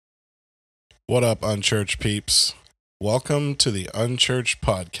What up, Unchurched peeps? Welcome to the Unchurched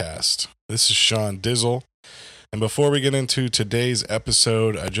Podcast. This is Sean Dizzle. And before we get into today's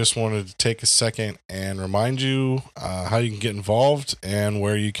episode, I just wanted to take a second and remind you how you can get involved and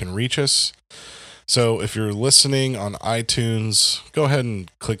where you can reach us. So if you're listening on iTunes, go ahead and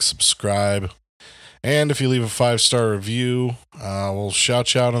click subscribe. And if you leave a 5-star review, we'll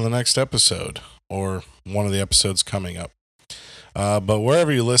shout you out on the next episode or one of the episodes coming up. But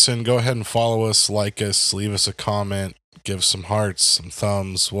wherever you listen, go ahead and follow us, like us, leave us a comment, give some hearts, some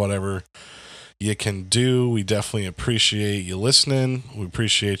thumbs, whatever you can do. We definitely appreciate you listening. We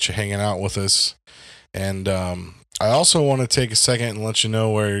appreciate you hanging out with us. And I also want to take a second and let you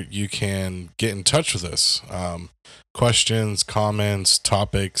know where you can get in touch with us. Questions, comments,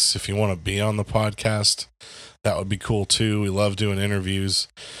 topics. If you want to be on the podcast, that would be cool too. We love doing interviews.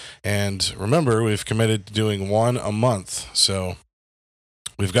 And remember, we've committed to doing one a month. So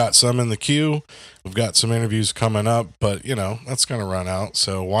we've got some in the queue. We've got some interviews coming up, but that's going to run out.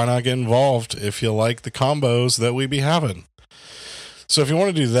 So why not get involved if you like the combos that we be having? So if you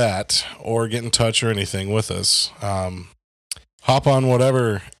want to do that or get in touch or anything with us, hop on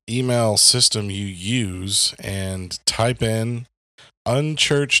whatever email system you use and type in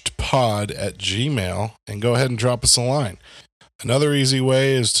unchurchedpod@gmail.com and go ahead and drop us a line. Another easy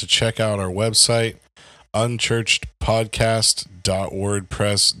way is to check out our website,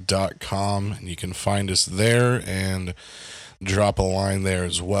 unchurchedpodcast.wordpress.com, and you can find us there and drop a line there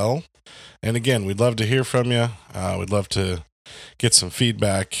as well. And again, we'd love to hear from you. We'd love to get some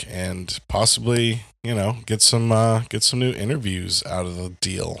feedback and possibly, get some new interviews out of the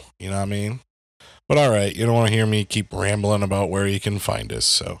deal. You know what I mean? But all right, you don't want to hear me keep rambling about where you can find us.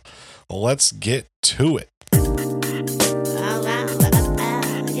 So let's get to it.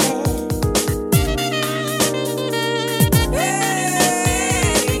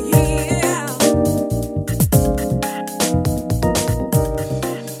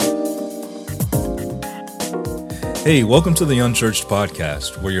 Hey, welcome to the Unchurched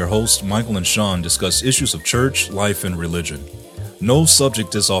Podcast, where your hosts Michael and Sean discuss issues of church, life, and religion. No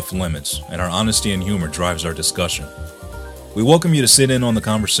subject is off limits, and our honesty and humor drives our discussion. We welcome you to sit in on the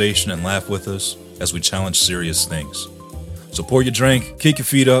conversation and laugh with us as we challenge serious things. So pour your drink, kick your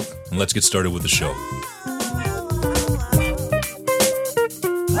feet up, and let's get started with the show.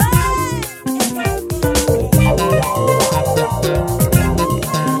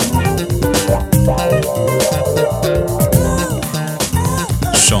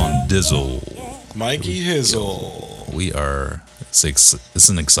 Sean Dizzle. Mikey Hizzle. It's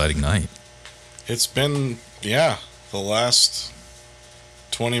an exciting night. It's been, the last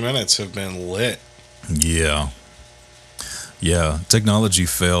 20 minutes have been lit. Yeah, technology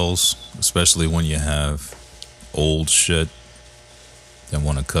fails, especially when you have old shit that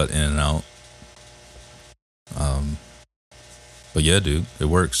want to cut in and out. But yeah, dude, it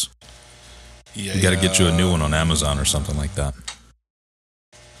works. Yeah, you got to get you a new one on Amazon or something like that.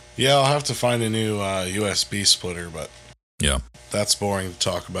 Yeah, I'll have to find a new USB splitter, but yeah, that's boring to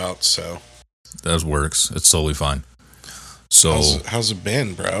talk about. So that works. It's totally fine. So how's it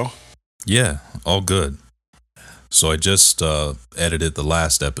been, bro? Yeah, all good. So I just edited the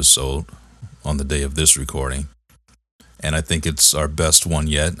last episode on the day of this recording, and I think it's our best one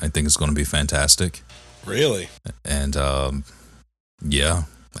yet. I think it's going to be fantastic. Really? And yeah,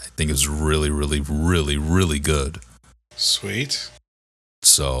 I think it's really, really, really, really good. Sweet.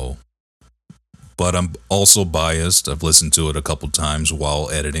 So, but I'm also biased. I've listened to it a couple times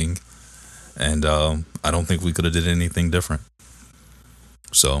while editing, and I don't think we could have did anything different.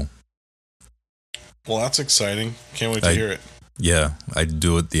 So, well, that's exciting. Can't wait to hear it. Yeah, I'd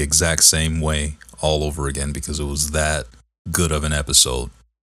do it the exact same way all over again because it was that good of an episode.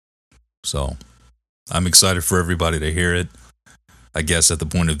 So, I'm excited for everybody to hear it. I guess at the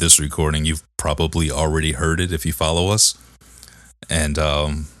point of this recording, you've probably already heard it if you follow us. And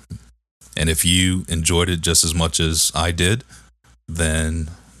if you enjoyed it just as much as I did, then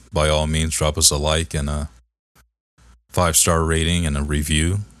by all means, drop us a like and a 5-star rating and a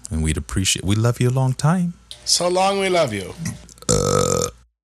review, and we'd appreciate. We love you a long time. So long, we love you.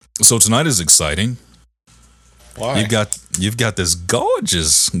 So tonight is exciting. Why? You've got this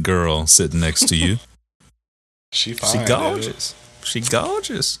gorgeous girl sitting next to you. She fine. She gorgeous. She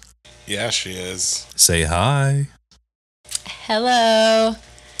gorgeous. Yeah, she is. Say hi. Hello.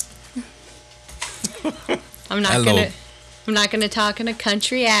 I'm not gonna talk in a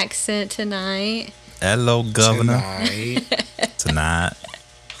country accent tonight. Hello, Governor. Tonight.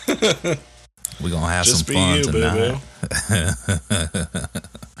 We're gonna have Just some fun tonight.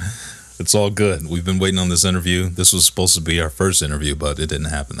 It's all good. We've been waiting on this interview. This was supposed to be our first interview, but it didn't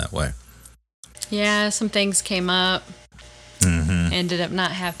happen that way. Yeah, some things came up. Mm-hmm. Ended up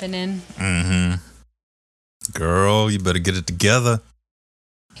not happening. Mm-hmm. Girl, you better get it together.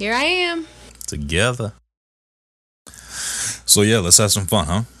 Here I am. Together. So yeah, let's have some fun,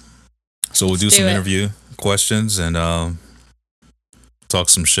 huh? So we'll do some interview questions and talk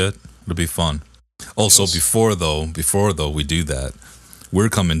some shit. It'll be fun. Also, Yes. before though we do that, we're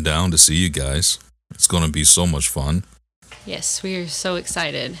coming down to see you guys. It's gonna be so much fun. Yes, we are so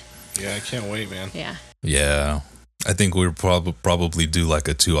excited. Yeah, I can't wait, man. Yeah. Yeah, I think we'll probably do like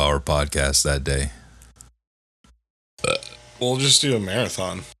a 2-hour podcast that day. We'll just do a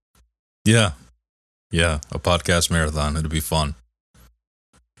marathon. Yeah, a podcast marathon. It'll be fun,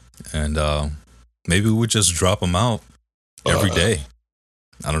 and maybe we just drop them out every day.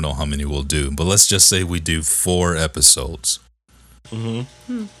 I don't know how many we'll do, but let's just say we do 4 episodes.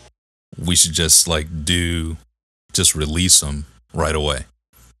 Mm-hmm. We should just release them right away.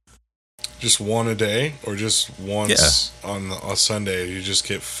 Just one a day, or just once on a Sunday? You just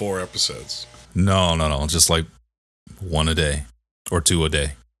get 4 episodes. No. Just like 1 a day or 2 a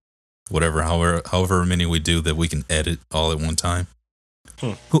day, whatever. However many we do that we can edit all at one time.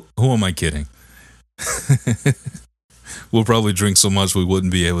 Who am I kidding? We'll probably drink so much we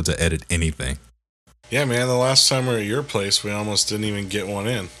wouldn't be able to edit anything. Yeah, man. The last time we were at your place, we almost didn't even get one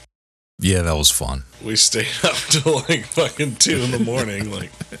in. Yeah, that was fun. We stayed up till like fucking 2 in the morning.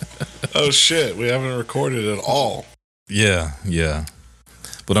 Like, oh shit, we haven't recorded at all. Yeah.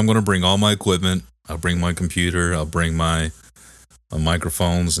 But I'm gonna bring all my equipment. I'll bring my computer. I'll bring my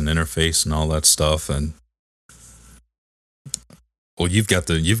microphones and interface and all that stuff. And well, you've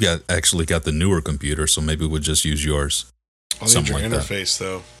actually got the newer computer, so maybe we'll just use yours. I'll need your interface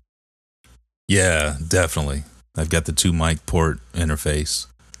though. Yeah, definitely. I've got the 2 mic port interface.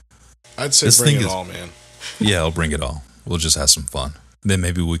 I'd say bring it all, man. Yeah, I'll bring it all. We'll just have some fun. Then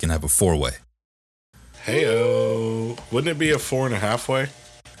maybe we can have a 4-way. Heyo. Wouldn't it be a 4.5 way?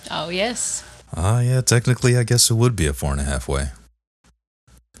 Oh, yes. Yeah, technically, I guess it would be a 4.5 way.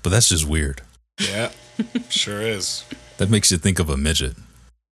 But that's just weird. Yeah, sure is. That makes you think of a midget.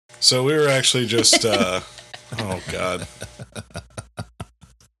 So we were actually just, oh God.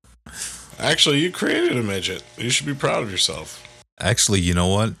 Actually, you created a midget. You should be proud of yourself. Actually, you know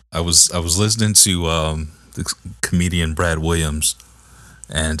what? I was listening to the comedian Brad Williams,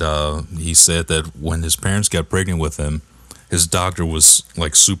 and he said that when his parents got pregnant with him, his doctor was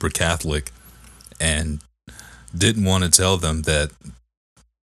like super Catholic and didn't want to tell them that,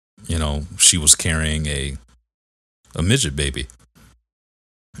 you know, she was carrying a midget baby.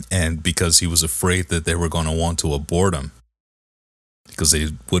 And because he was afraid that they were going to want to abort him because they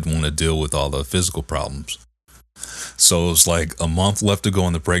wouldn't want to deal with all the physical problems. So it was like a month left to go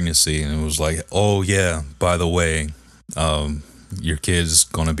in the pregnancy, and it was like, oh yeah, by the way, your kid's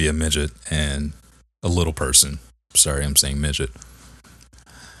going to be a midget and a little person. Sorry, I'm saying midget.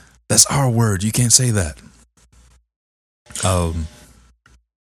 That's our word. You can't say that.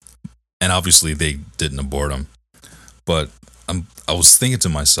 And obviously they didn't abort him. But I was thinking to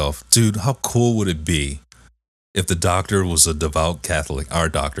myself, dude, how cool would it be if the doctor was a devout Catholic? Our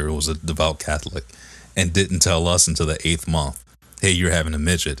doctor was a devout Catholic and didn't tell us until the 8th month, hey, you're having a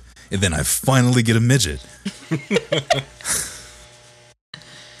midget. And then I finally get a midget.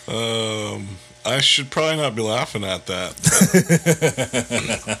 I should probably not be laughing at that.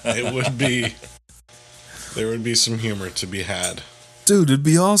 There would be some humor to be had. Dude, it'd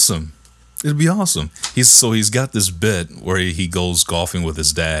be awesome. It'd be awesome. He's got this bit where he goes golfing with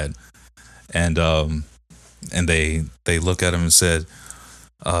his dad, and they look at him and said,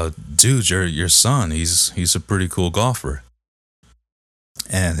 dude, your son, he's a pretty cool golfer.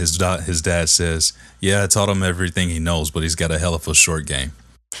 And his dad says, yeah, I taught him everything he knows, but he's got a hell of a short game.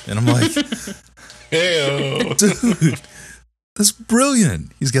 And I'm like, hey, dude, that's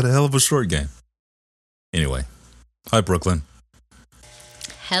brilliant. He's got a hell of a short game. Anyway, hi, Brooklyn.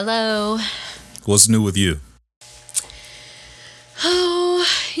 Hello. What's new with you? Oh,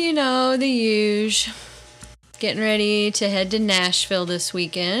 you know, the usual. Getting ready to head to Nashville this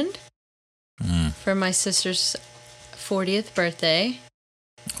weekend for my sister's 40th birthday.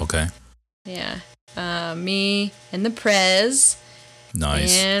 Okay. Yeah. Me and the Prez.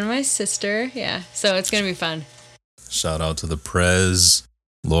 Nice. And my sister. Yeah. So it's going to be fun. Shout out to the Prez,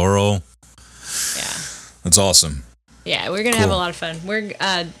 Laurel. Yeah. That's awesome. Yeah, we're going to have a lot of fun.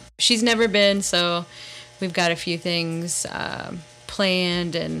 She's never been, so we've got a few things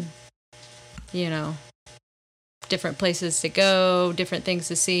planned and, you know, different places to go, different things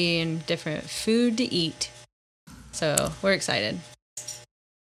to see, and different food to eat. So we're excited.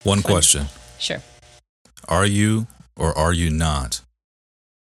 One question. Sure. Are you or are you not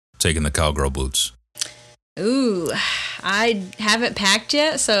taking the cowgirl boots? Ooh, I haven't packed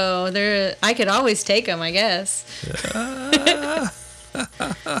yet, so I could always take them, I guess.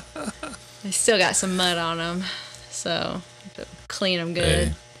 I still got some mud on them, so I have to clean them good.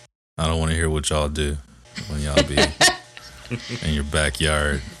 Hey, I don't want to hear what y'all do when y'all be in your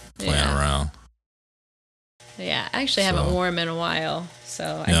backyard playing around. Yeah, I actually haven't worn them in a while,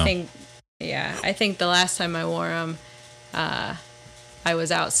 so I think the last time I wore them, I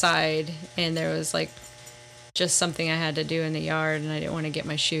was outside and there was like just something I had to do in the yard, and I didn't want to get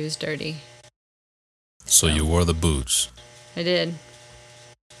my shoes dirty. So you wore the boots. I did.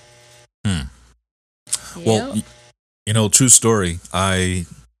 Yep. Well, true story. I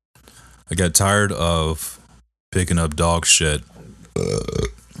got tired of picking up dog shit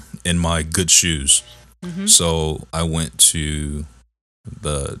in my good shoes. Mm-hmm. So I went to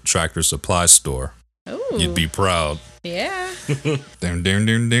the Tractor Supply store. Ooh. You'd be proud. Yeah.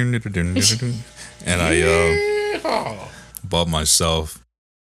 And I bought myself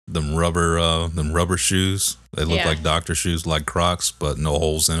them rubber shoes. They look like doctor shoes, like Crocs, but no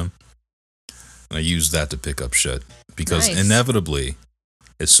holes in them. And I used that to pick up shit. Because inevitably,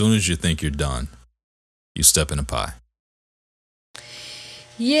 as soon as you think you're done, you step in a pie.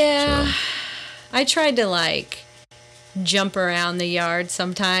 Yeah. So. I tried to jump around the yard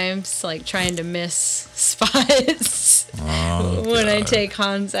sometimes, trying to miss spots when I take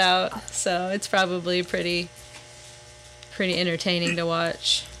Hans out. So it's probably pretty entertaining to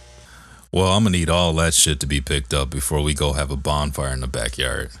watch. Well, I'm going to need all that shit to be picked up before we go have a bonfire in the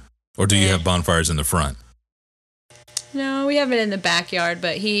backyard. Or do you have bonfires in the front? No, we have it in the backyard,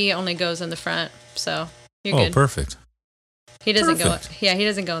 but he only goes in the front, so you're good. Oh, perfect. He doesn't go. Yeah, he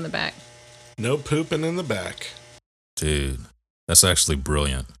doesn't go in the back. No pooping in the back. Dude, that's actually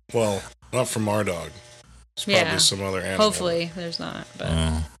brilliant. Well, not from our dog. It's probably some other animal. Hopefully, there's not.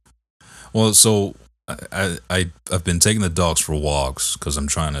 But well, so I've been taking the dogs for walks because I'm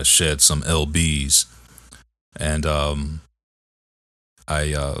trying to shed some lbs, and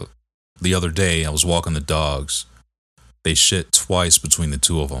the other day I was walking the dogs. They shit twice between the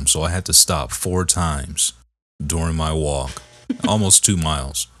two of them, so I had to stop 4 times during my walk, almost 2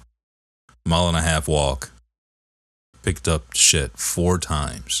 miles, 1.5 mile walk. Picked up shit 4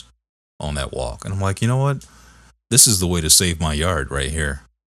 times on that walk, and I'm like, you know what? This is the way to save my yard right here.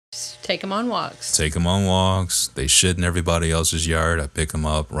 Just take them on walks. Take them on walks. They shit in everybody else's yard. I pick them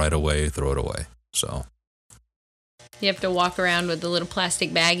up right away, throw it away. So you have to walk around with the little plastic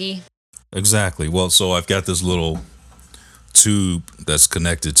baggie. Exactly. Well, so I've got this little tube that's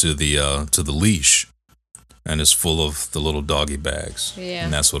connected to the leash, and it's full of the little doggy bags. Yeah.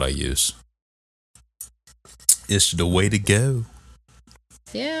 And that's what I use. It's the way to go.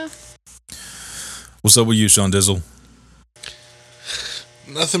 Yeah. What's up with you, Sean Dizzle?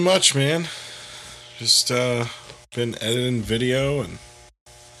 Nothing much, man. Just been editing video and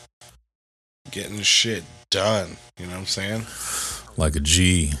getting shit done. You know what I'm saying? Like a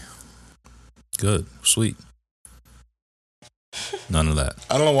G. Good. Sweet. None of that.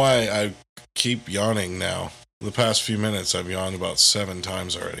 I don't know why I keep yawning now. The past few minutes, I've yawned about 7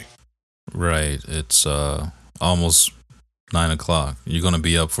 times already. Right. It's almost 9 o'clock. You're going to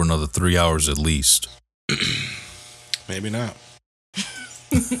be up for another 3 hours at least. Maybe not.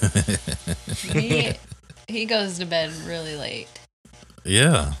 He goes to bed really late.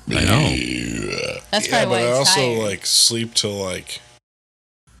 Yeah, I know. That's probably why he's also tired. Sleep till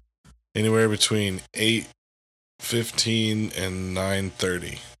anywhere between 8:15 and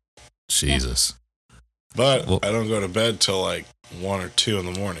 9:30. Jesus. But I don't go to bed till 1 or 2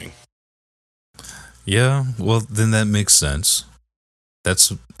 in the morning. Yeah, well then that makes sense.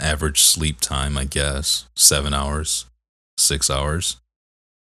 That's average sleep time, I guess. 7 hours, 6 hours.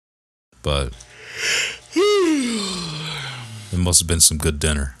 But it must have been some good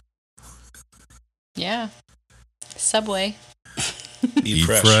dinner. Yeah. Subway. Eat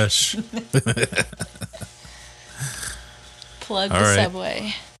fresh. Plug the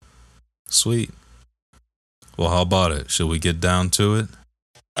Subway. Sweet. Well, how about it? Should we get down to it?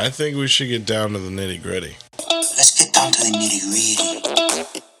 I think we should get down to the nitty gritty. Let's get down to the nitty gritty.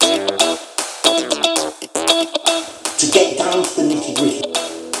 To get down to the nitty gritty.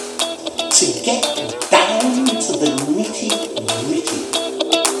 To get down to the nitty gritty.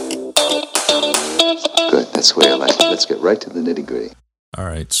 Good, that's the way I like it. Let's get right to the nitty gritty. All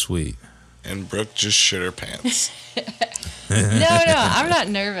right, sweet. And Brooke just shit her pants. No, I'm not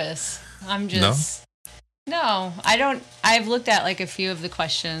nervous. I'm just... No, I don't... I've looked at a few of the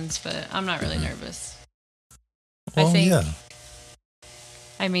questions, but I'm not really nervous. Well, I think... Yeah.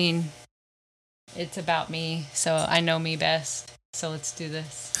 I mean, it's about me, so I know me best. So let's do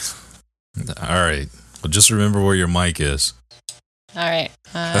this. All right. Well, just remember where your mic is. All right.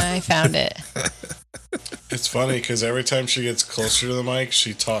 I found it. It's funny because every time she gets closer to the mic,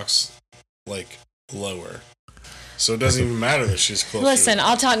 she talks like lower. So it doesn't even matter that she's closer. Listen,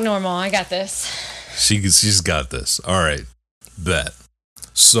 I'll talk normal. I got this. She's got this. All right. Bet.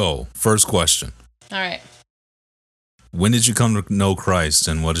 So, first question. All right. When did you come to know Christ,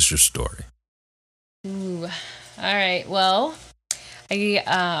 and what is your story? Ooh. All right. Well,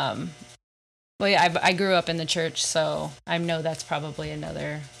 I grew up in the church, so I know that's probably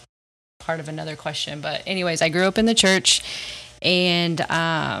another part of another question. But anyways, I grew up in the church, and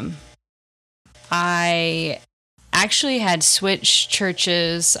I actually had switched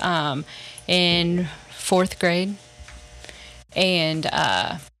churches in 4th grade, and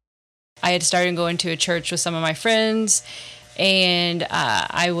I had started going to a church with some of my friends, and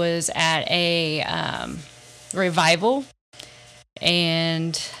I was at a revival,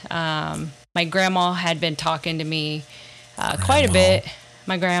 and my grandma had been talking to me quite a bit.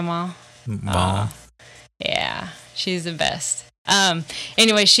 My grandma. Mom. Yeah, she's the best.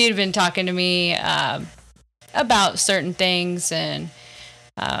 Anyway, she had been talking to me about certain things, and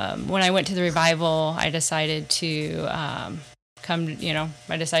when I went to the revival, I decided to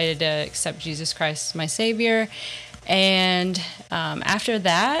I decided to accept Jesus Christ as my Savior. And after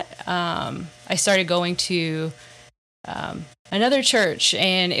that, I started going to another church,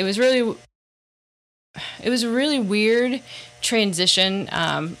 and it was a really weird transition.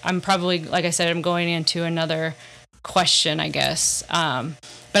 I'm probably, like I said, I'm going into another question, I guess.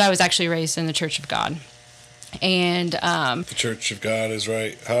 But I was actually raised in the Church of God. And the Church of God is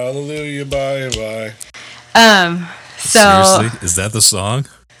right. Hallelujah, bye bye. So Seriously? Is that the song?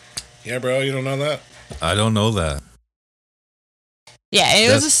 Yeah, bro, you don't know that? I don't know that. yeah,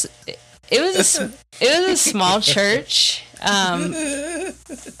 it was a small church.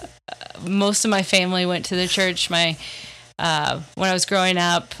 Most of my family went to the church. When I was growing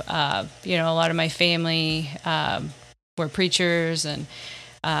up, a lot of my family were preachers, and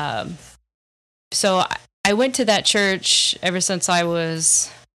so I went to that church ever since I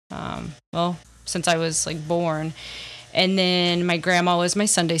was, since I was like born. And then my grandma was my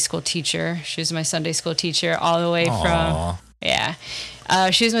Sunday school teacher. She was my Sunday school teacher all the way Aww.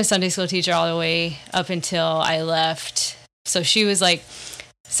 she was my Sunday school teacher all the way up until I left. So she was like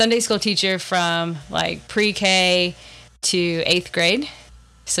Sunday school teacher from like pre-K to 8th grade.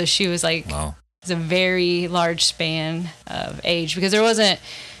 So she was like, Wow. it was a very large span of age, because there was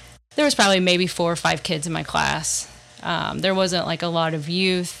probably maybe 4 or 5 kids in my class. There wasn't like a lot of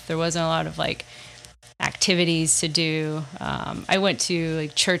youth. There wasn't a lot of like activities to do. I went to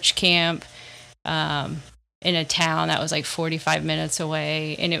like church camp in a town that was like 45 minutes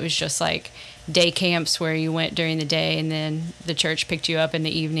away, and it was just like day camps where you went during the day, and then the church picked you up in the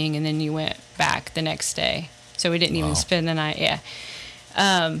evening, and then you went back the next day. So we didn't even spend the night. Yeah.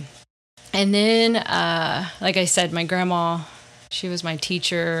 And then, like I said, my grandma, she was my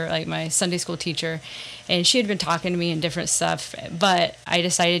teacher, like my Sunday school teacher, and she had been talking to me and different stuff, but I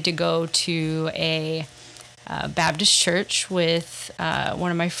decided to go to a Baptist church with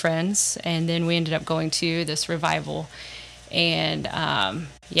one of my friends, and then we ended up going to this revival. And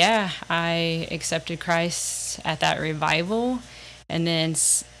I accepted Christ at that revival, and then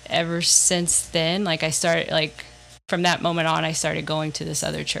ever since then, like I started, like from that moment on, I started going to this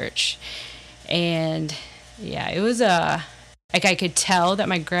other church. And yeah, it was like I could tell that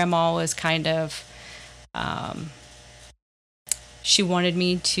my grandma was kind of she wanted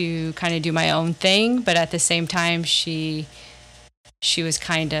me to kind of do my own thing, but at the same time she was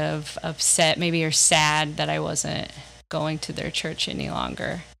kind of upset, maybe, or sad that I wasn't going to their church any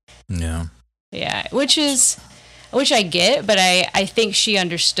longer. Yeah. Yeah, which I get, but I think she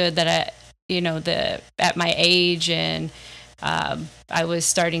understood that at my age, and I was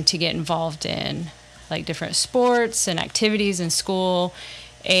starting to get involved in like different sports and activities in school,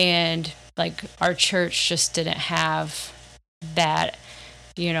 and like our church just didn't have that,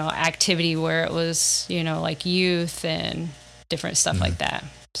 activity where it was, like youth and different stuff like that.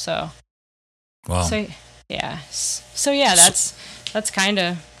 So, Wow. So yeah. So yeah, that's kind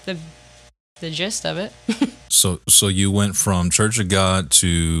of the gist of it. So you went from Church of God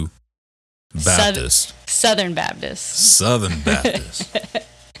to Baptist. Southern Baptist. Southern Baptist.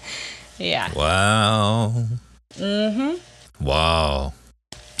 Yeah. Wow. Mm-hmm. Wow.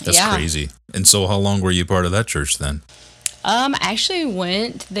 That's Yeah. crazy. And so how long were you part of that church then? I actually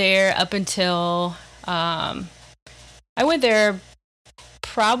went there up until I went there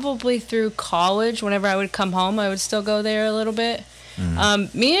probably through college. Whenever I would come home, I would still go there a little bit.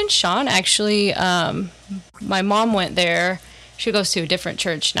 Me and Sean actually, my mom went there. she goes to a different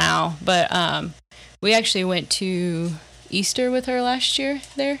church now, but we actually went to Easter with her last year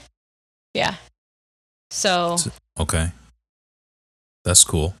there. Yeah. So. Okay. That's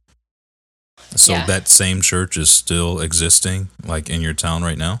cool. So Yeah. that same church is still existing, like in your town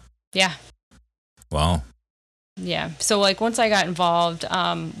right now? Yeah. Wow. Yeah. So like once I got involved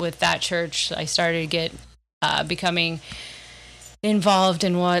with that church, I started to get becoming involved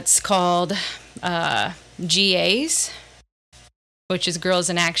in what's called GAs, which is Girls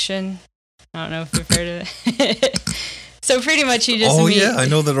in Action. I don't know if you've heard of it. So pretty much you just meet. Yeah, I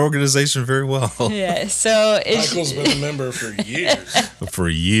know that organization very well. Yeah, so it's Michael's been a member for years. For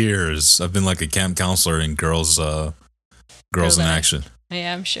years. I've been like a camp counselor in Girls in Action.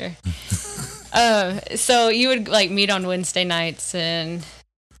 Yeah, I'm sure. So you would like meet on Wednesday nights and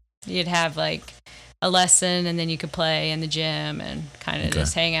you'd have like a lesson and then you could play in the gym and kind of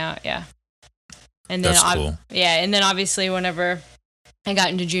just hang out. Yeah. And then, That's cool. Yeah. And then obviously whenever I got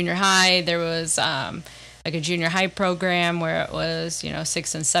into junior high, there was like a junior high program where it was,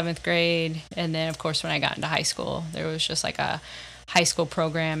 6th and 7th grade. And then of course, when I got into high school, there was just like a high school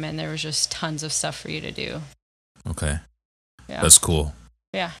program and there was just tons of stuff for you to do. Okay. Yeah. That's cool.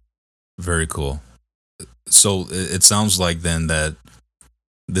 Yeah. Very cool. So it sounds like then that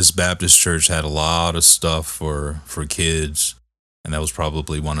this Baptist church had a lot of stuff for kids, and that was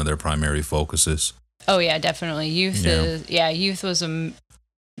probably one of their primary focuses. Oh yeah, definitely. Youth Yeah. youth was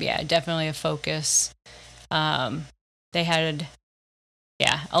definitely a focus. They had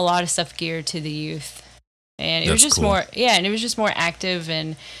a lot of stuff geared to the youth. And it was just cool. more active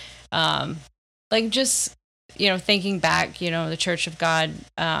and like just thinking back, the Church of God,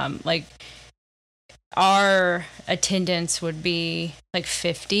 like our attendance would be like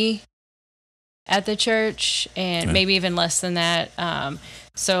 50 at the church and maybe even less than that.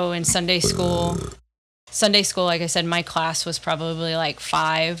 So in Sunday school, like I said, my class was probably like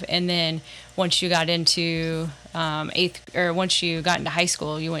 5. And then once you got into once you got into high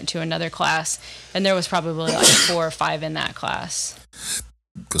school, you went to another class and there was probably like 4 or 5 in that class.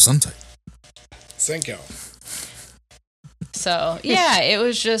 Gesundheit. Thank you. So yeah, it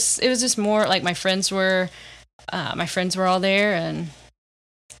was just more like my friends were all there, and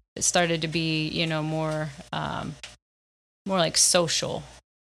it started to be more like social.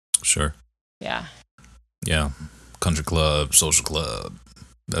 Sure. Yeah. Yeah. Country club, social club.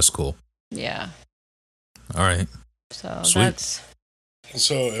 That's cool. Yeah. All right. So Sweet. that's.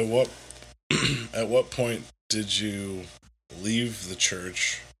 So at what point did you leave the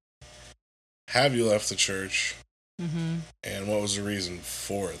church? Have you left the church? Mm-hmm. And what was the reason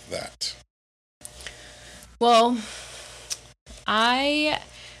for that? Well, I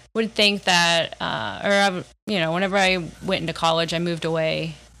would think that, whenever I went into college, I moved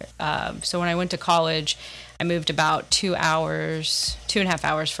away. So when I went to college, I moved about 2.5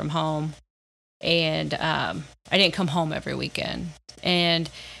 hours from home. And I didn't come home every weekend.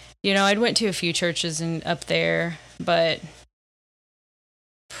 And, I'd went to a few churches up there, but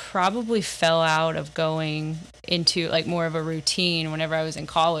probably fell out of going into like more of a routine whenever I was in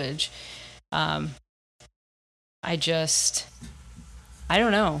college. I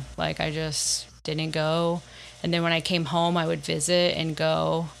don't know, like I just didn't go. And then when I came home, I would visit and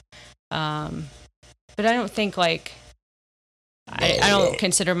go. But I don't think like, I don't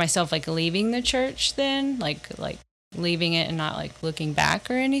consider myself like leaving the church then, like leaving it and not like looking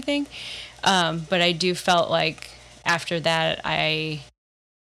back or anything. But I do felt like after that, I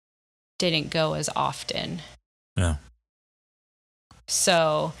didn't go as often. Yeah.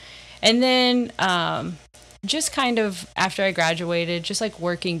 So, and then just kind of after I graduated, just like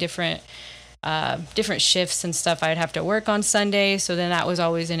working different shifts and stuff. I'd have to work on Sunday, so then that was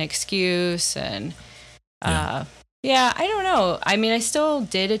always an excuse. And I don't know. I mean, I still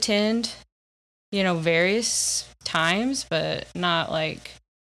did attend, various times, but not like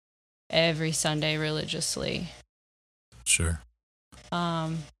every Sunday religiously. Sure.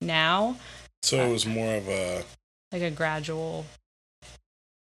 Now. So it was more of a like a gradual,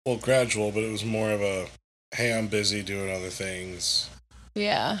 but it was more of a, hey, I'm busy doing other things.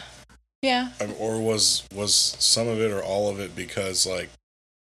 Yeah. Or was some of it or all of it because like,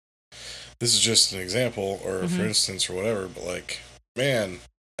 this is just an example or for instance or whatever, but like, man,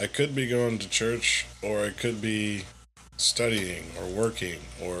 I could be going to church or I could be studying or working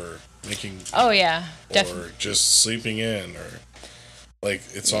or making. Oh yeah. Or just sleeping in or like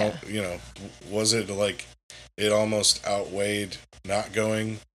it's all, was it like it almost outweighed not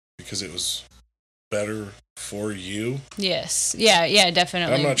going because it was better for you. Yes. Yeah,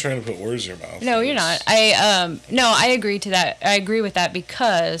 definitely. I'm not trying to put words in your mouth. No, you're not. I agree to that. I agree with that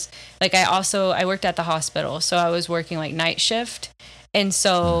because like I worked at the hospital, so I was working like night shift. And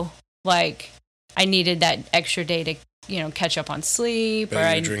so like I needed that extra day to, catch up on sleep.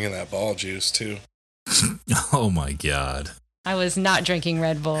 Bet you're drinking that ball juice too. Oh my God. I was not drinking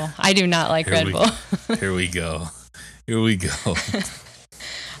Red Bull. I do not like Red Bull. Here we go.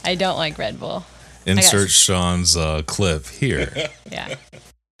 I don't like Red Bull. Insert Sean's clip here. Yeah.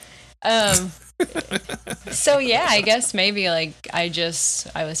 So yeah, I guess maybe like I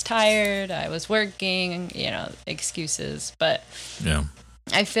was tired, I was working, excuses, but yeah.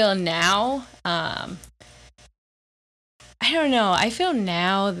 I feel now, I don't know. I feel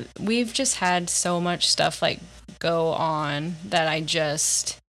now we've just had so much stuff like go on that I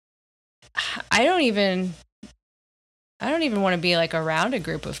don't even want to be like around a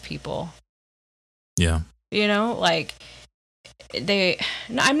group of people. Yeah. Like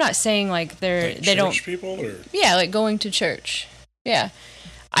I'm not saying like they don't people or yeah, like going to church. Yeah.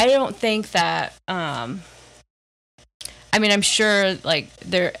 I don't think that I'm sure like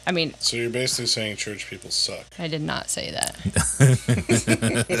so you're basically saying church people suck. I did not say that.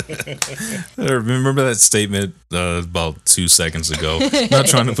 Remember that statement about 2 seconds ago? Not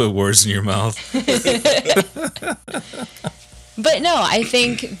trying to put words in your mouth. But no, I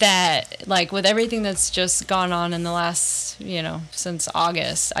think that like with everything that's just gone on in the last, since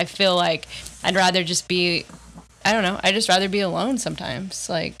August, I feel like I'd rather just be, I don't know, I'd just rather be alone sometimes.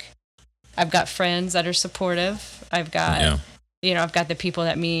 Like I've got friends that are supportive. I've got, I've got the people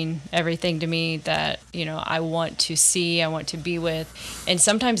that mean everything to me that, I want to see, I want to be with. And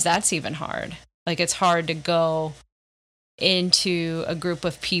sometimes that's even hard. Like it's hard to go into a group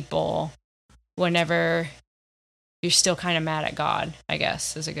of people whenever you're still kind of mad at God, I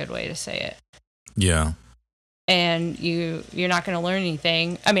guess is a good way to say it. Yeah. And you're not going to learn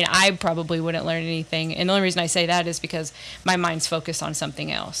anything. I probably wouldn't learn anything. And the only reason I say that is because my mind's focused on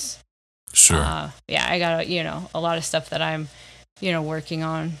something else. Sure. I got, a lot of stuff that I'm, working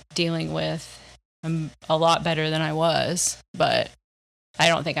on, dealing with. I'm a lot better than I was, but I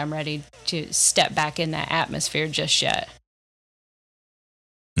don't think I'm ready to step back in that atmosphere just yet.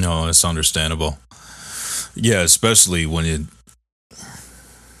 No, it's understandable. Yeah, especially when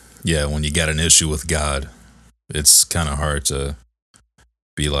you got an issue with God, it's kind of hard to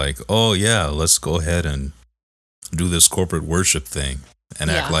be like, oh yeah, let's go ahead and do this corporate worship thing and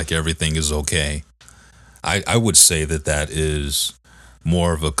act like everything is okay. I would say that is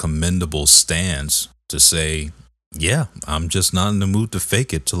more of a commendable stance to say, yeah, I'm just not in the mood to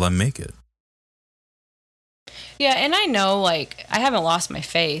fake it till I make it. Yeah, and I know, like, I haven't lost my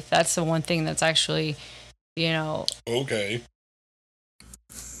faith. That's the one thing that's actually, Okay.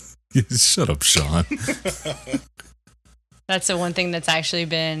 Shut up, Sean. That's the one thing that's actually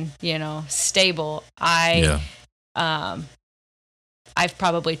been, stable. I've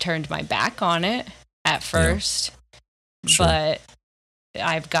probably turned my back on it at first, Sure. but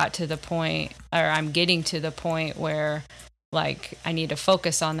I've got to the point, or I'm getting to the point where, like, I need to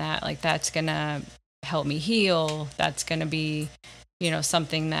focus on that. Like, that's going to help me heal. That's going to be,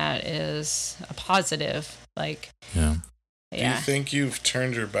 something that is a positive. Like, yeah. Do you think you've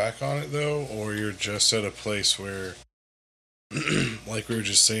turned your back on it though, or you're just at a place where, like we were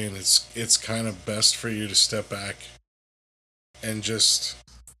just saying, it's kind of best for you to step back and just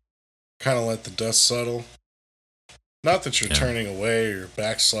kind of let the dust settle? Not that you're turning away or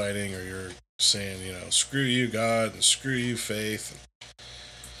backsliding or you're saying, screw you, God, and screw you, faith.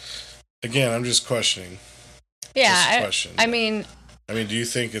 Again, I'm just questioning. Yeah, I mean, do you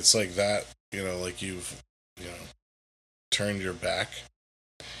think it's like that? Like you've, turned your back?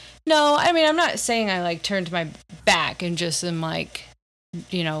 No, I'm not saying I like turned my back and just am like,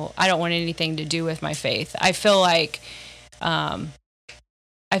 I don't want anything to do with my faith. I feel like I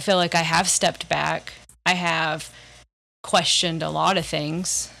have stepped back. I have questioned a lot of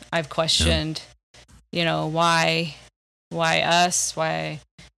things. I've questioned, why us? Why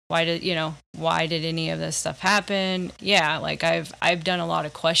did any of this stuff happen? Yeah, like I've done a lot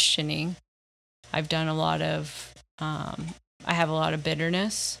of questioning. I've done a lot of I have a lot of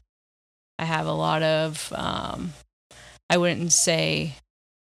bitterness. I have a lot of I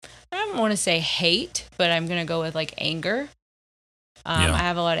don't want to say hate, but I'm going to go with like anger. I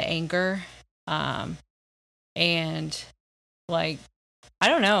have a lot of anger. And like, I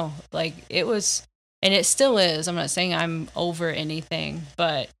don't know, like it was, and it still is. I'm not saying I'm over anything,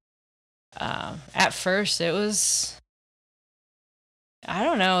 but at first it was, I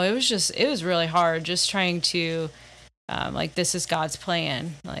don't know, it was really hard just trying to, like, this is God's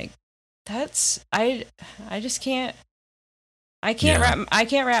plan. Like, I just can't. I can't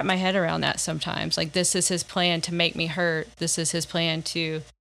wrap my head around that sometimes. Like, this is his plan to make me hurt. This is his plan to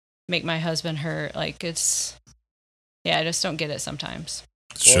make my husband hurt. Like, I just don't get it sometimes.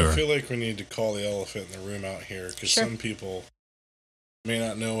 Well, I feel like we need to call the elephant in the room out here, because some people may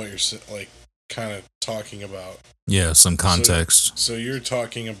not know what you're like kind of talking about. Yeah, some context. So you're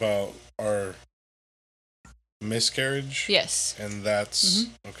talking about our miscarriage? Yes. And that's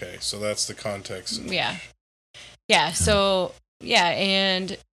okay, so that's the context. Yeah, so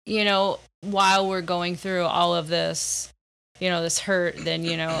and while we're going through all of this, this hurt,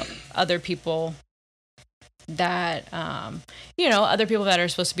 then other people that other people that are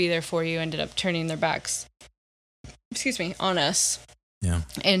supposed to be there for you ended up turning their backs on us. Yeah.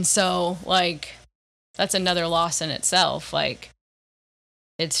 And so, like, that's another loss in itself. Like,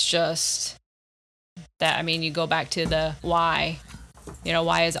 it's just that, I mean, you go back to the why.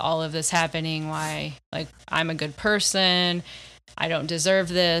 Why is all of this happening? Why? Like, I'm a good person. I don't deserve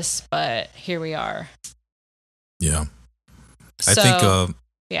this, but here we are. Yeah. So, I think,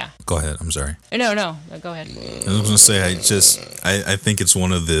 yeah. Go ahead. I'm sorry. No, go ahead. I was going to say, I think it's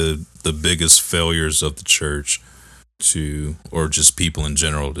one of the biggest failures of the church or just people in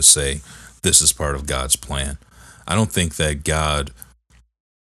general, to say this is part of God's plan. I don't think that God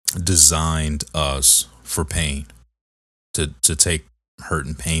designed us for pain, to take hurt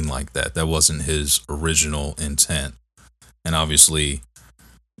and pain like that. That wasn't his original intent. And obviously,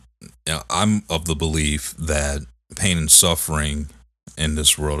 I'm of the belief that pain and suffering in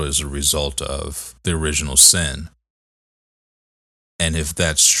this world is a result of the original sin. And if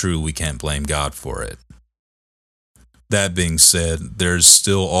that's true, we can't blame God for it. That being said, there's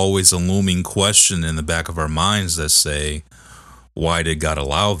still always a looming question in the back of our minds that say, why did God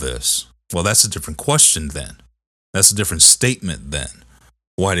allow this? Well, that's a different question then. That's a different statement then.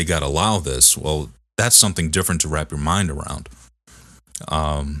 Why did God allow this? Well, that's something different to wrap your mind around.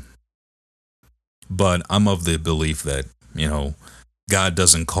 But I'm of the belief that, God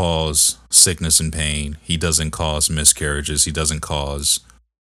doesn't cause sickness and pain. He doesn't cause miscarriages. He doesn't cause,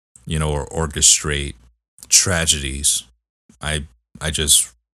 or orchestrate tragedies. I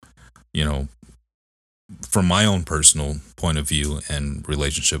just, from my own personal point of view and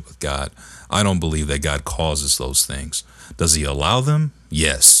relationship with God, I don't believe that God causes those things. Does he allow them?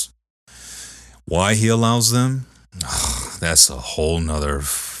 Yes. Why he allows them? That's a whole nother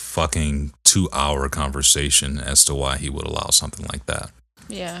fucking 2-hour conversation as to why he would allow something like that.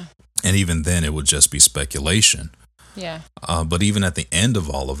 Yeah. And even then, it would just be speculation. Yeah. But even at the end of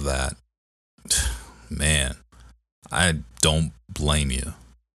all of that, man, I don't blame you.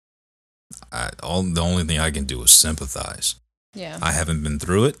 The only thing I can do is sympathize. Yeah. I haven't been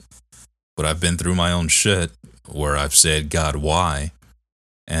through it, but I've been through my own shit where I've said, God, why?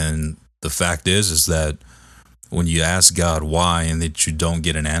 And the fact is that when you ask God why and that you don't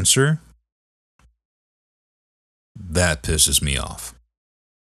get an answer, that pisses me off.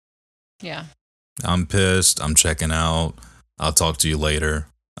 Yeah. I'm pissed. I'm checking out. I'll talk to you later.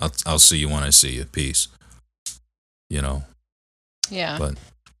 I'll see you when I see you. Peace. Yeah. But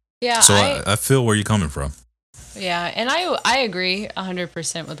yeah. So I feel where you're coming from. Yeah, and I agree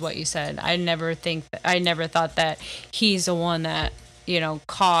 100% with what you said. I never thought that he's the one that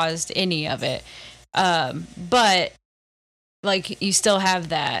caused any of it. But like, you still have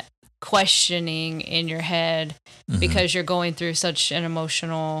that questioning in your head because you're going through such an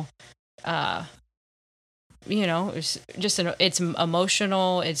emotional, it's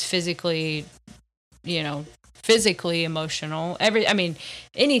emotional, it's physically, emotional,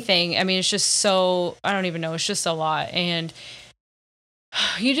 anything. It's just so, I don't even know. It's just a lot. And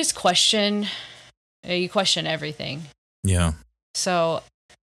you just question everything. Yeah. So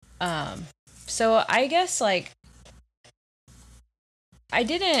I guess, like, I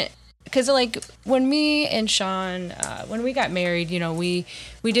didn't, because, like, when me and Sean, when we got married, we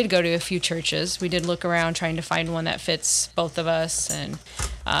did go to a few churches. We did look around trying to find one that fits both of us. And,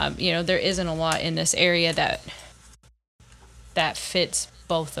 there isn't a lot in this area that fits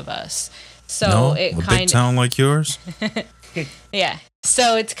both of us. So a big town like yours? Yeah.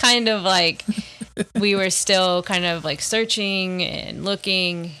 So it's kind of like we were still kind of like searching and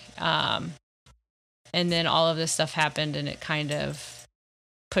looking. And then all of this stuff happened and it kind of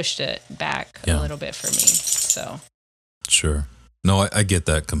pushed it back a little bit for me. So. Sure. No, I get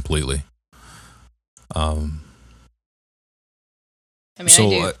that completely. I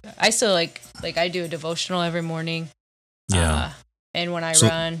still like I do a devotional every morning. Yeah. And when I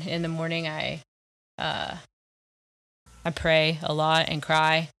run in the morning, I pray a lot and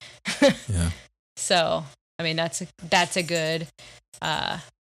cry. Yeah. So, that's a good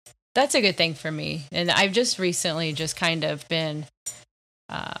that's a good thing for me. And I've just recently just kind of been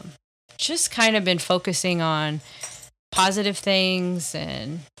focusing on positive things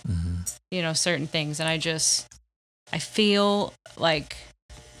and certain things, and I feel like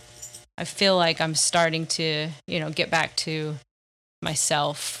I'm starting to get back to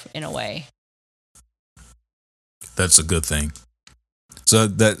myself in a way. That's a good thing. So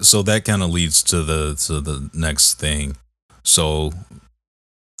that kind of leads to the next thing. So,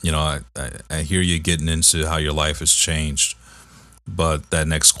 I hear you getting into how your life has changed, but that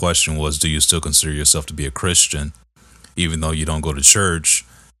next question was, do you still consider yourself to be a Christian, even though you don't go to church?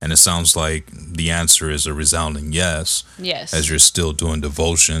 And it sounds like the answer is a resounding yes. Yes. As you're still doing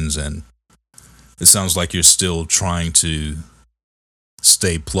devotions, and it sounds like you're still trying to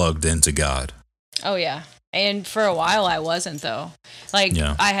stay plugged into God. Oh, yeah. And for a while I wasn't, though. Like,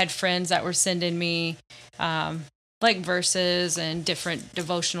 Yeah. I had friends that were sending me like verses and different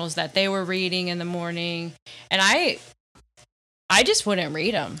devotionals that they were reading in the morning. And I just wouldn't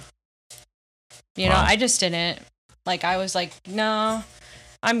read them. Wow. I just didn't. Like, I was like, no,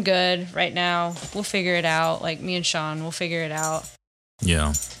 I'm good right now. We'll figure it out. Like, me and Sean, we'll figure it out.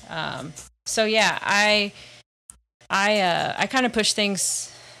 Yeah. So yeah, I kind of push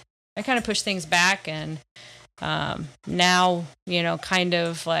things. I kind of push things back, and now kind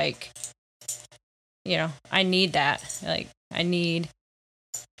of like I need that. Like, I need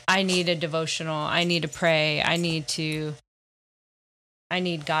a devotional. I need to pray. I need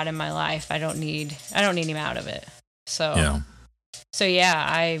God in my life. I don't need him out of it. So yeah,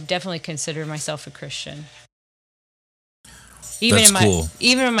 I definitely consider myself a Christian. That's cool.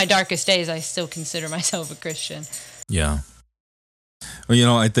 Even in my darkest days, I still consider myself a Christian. Yeah.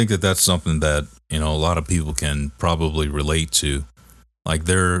 Well, I think that that's something that, a lot of people can probably relate to. Like,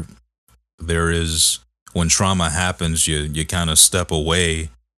 there is, when trauma happens, you kind of step away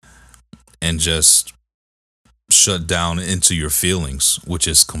and just shut down into your feelings, which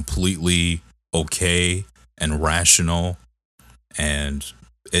is completely okay and rational, and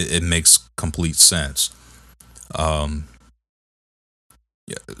it makes complete sense.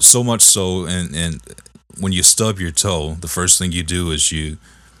 So much so, and when you stub your toe, the first thing you do is you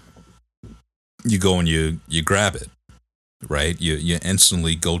go and you grab it, right? You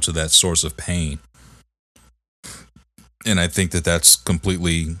instantly go to that source of pain. And I think that that's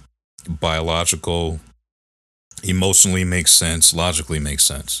completely biological, emotionally makes sense, logically makes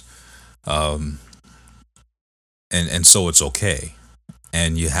sense. And so it's okay.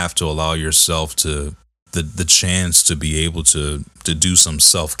 And you have to allow yourself to the chance to be able to do some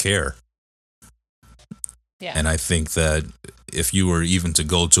self-care. Yeah. And I think that if you were even to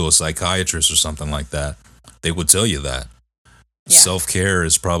go to a psychiatrist or something like that, they would tell you that. Yeah. Self-care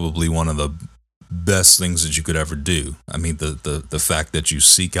is probably one of the best things that you could ever do. I mean, the fact that you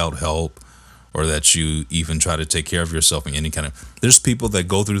seek out help, or that you even try to take care of yourself in any kind of... There's people that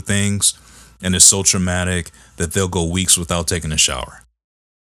go through things and it's so traumatic that they'll go weeks without taking a shower.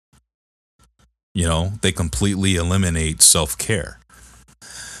 They completely eliminate self-care.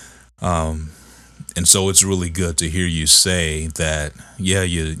 And so it's really good to hear you say that, yeah,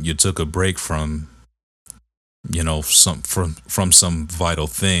 you took a break from some vital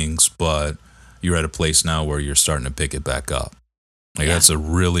things, but you're at a place now where you're starting to pick it back up. Like, Yeah. That's a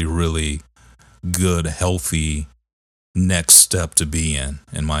really, really good, healthy next step to be in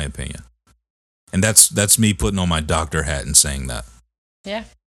my opinion. And that's me putting on my doctor hat and saying that. Yeah.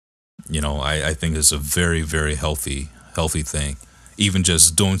 I think it's a very, very healthy thing. Even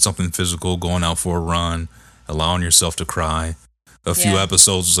just doing something physical, going out for a run, allowing yourself to cry. A few Yeah.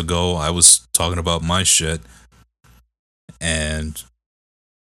 episodes ago, I was talking about my shit, and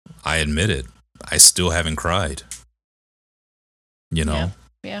I admit it, I still haven't cried. Yeah.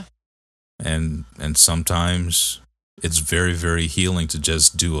 And sometimes it's very, very healing to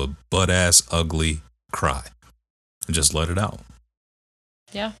just do a butt-ass ugly cry and just let it out.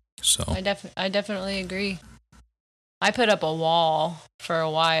 Yeah. So I definitely agree. I put up a wall for a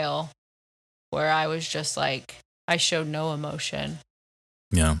while where I was just like, I showed no emotion.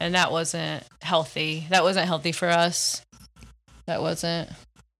 yeah. And that wasn't healthy. That wasn't healthy for us. That wasn't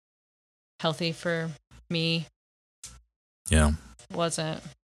healthy for me. Yeah. Wasn't.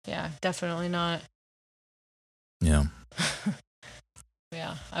 Yeah, definitely not. Yeah.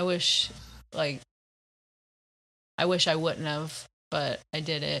 Yeah, I wish I wouldn't have, but I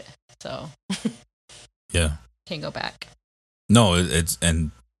did it. So Yeah. can't go back. No, it's,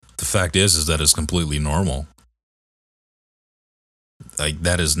 and the fact is that it's completely normal. Like,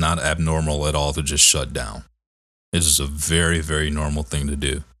 that is not abnormal at all to just shut down. It is a very, very normal thing to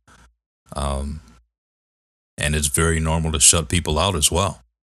do. And it's very normal to shut people out as well.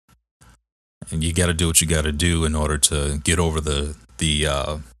 and you got to do what you got to do in order to get over the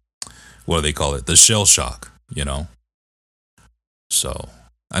what do they call it? The shell shock, you know? So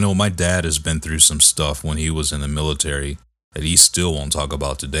I know my dad has been through some stuff when he was in the military that he still won't talk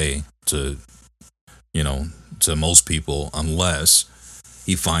about today to, you know, to most people, unless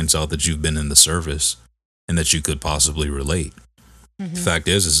he finds out that you've been in the service and that you could possibly relate. The fact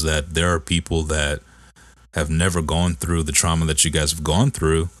is that there are people that have never gone through the trauma that you guys have gone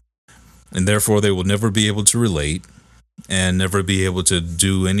through, and therefore they will never be able to relate and never be able to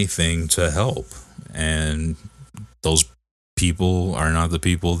do anything to help. And those people are not the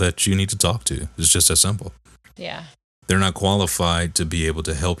people that you need to talk to. It's just that simple. Yeah. They're not qualified to be able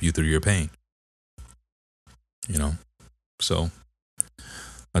to help you through your pain. You know? So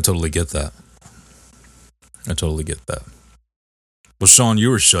I totally get that. Well, Sean, you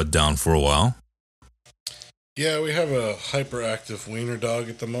were shut down for a while. Yeah, we have a hyperactive wiener dog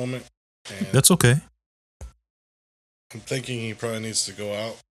at the moment. And That's okay. I'm thinking he probably needs to go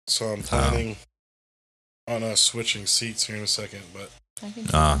out. So I'm planning on us switching seats here in a second. But I think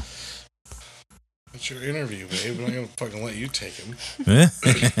it's your interview, babe. I'm not going to fucking let you take him.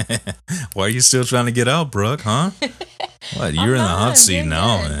 Why are you still trying to get out, Brooke, huh? What? You're in the hot seat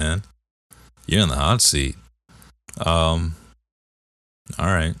now, man. You're in the hot seat. All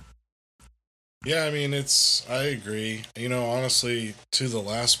right. Yeah, I mean, I agree. You know, honestly, to the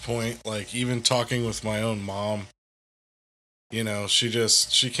last point, like, even talking with my own mom, you know, she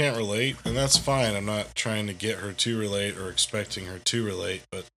can't relate, and that's fine. I'm not trying to get her to relate or expecting her to relate,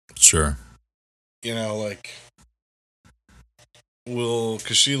 but Sure. you know, like,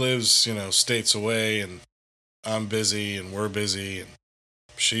 because she lives, you know, states away, and I'm busy, and we're busy, and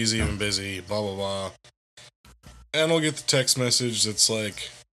she's even busy, blah, blah, blah. And I'll get the text message that's like,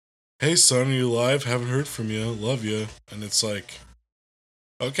 "Hey, son, are you alive? Haven't heard from you. Love you." And it's like,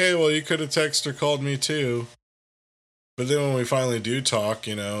 okay, well, you could have texted or called me too. But then when we finally do talk,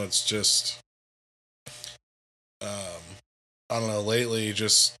 you know, it's just, I don't know, lately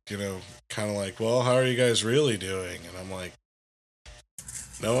just, you know, kind of like, well, how are you guys really doing? And I'm like,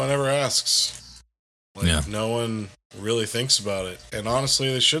 no one ever asks. Like, Yeah. no one really thinks about it. And honestly,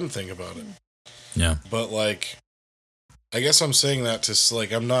 they shouldn't think about it. Yeah. But, like, I guess I'm saying that to,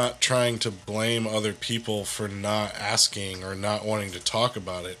 like, I'm not trying to blame other people for not asking or not wanting to talk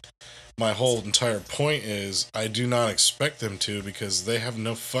about it. My whole entire point is I do not expect them to, because they have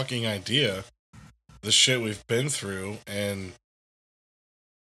no fucking idea the shit we've been through and,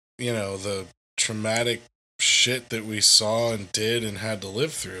 you know, the traumatic shit that we saw and did and had to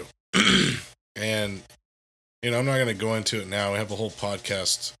live through. And, you know, I'm not going to go into it now. We have a whole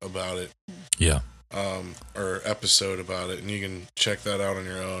podcast about it. Yeah. Or episode about it, and you can check that out on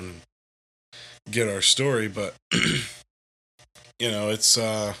your own and get our story. But you know, it's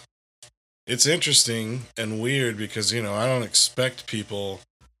interesting and weird because, you know, I don't expect people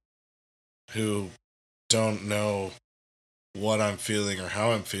who don't know what I'm feeling or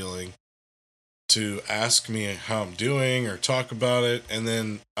how I'm feeling to ask me how I'm doing or talk about it. And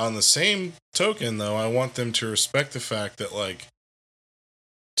then on the same token, though, I want them to respect the fact that, like,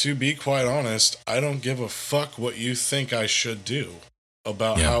 to be quite honest, I don't give a fuck what you think I should do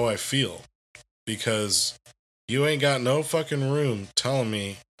about how I feel, because you ain't got no fucking room telling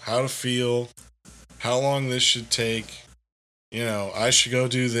me how to feel, how long this should take. You know, I should go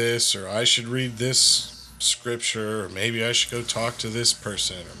do this, or I should read this scripture, or maybe I should go talk to this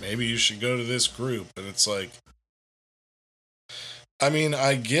person, or maybe you should go to this group. And it's like, I mean,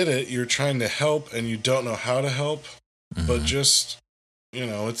 I get it. You're trying to help and you don't know how to help, but just, you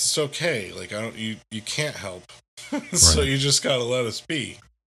know, it's okay. Like, you can't help. So you just gotta let us be,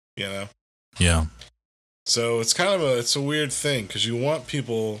 you know? Yeah. So it's kind of it's a weird thing, because you want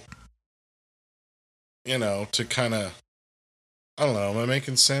people, you know, to kind of, I don't know, am I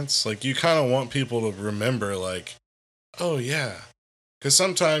making sense? Like, you kind of want people to remember, like, oh yeah. Because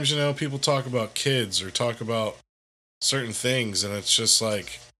sometimes, you know, people talk about kids or talk about certain things, and it's just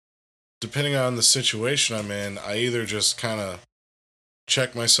like, depending on the situation I'm in, I either just kind of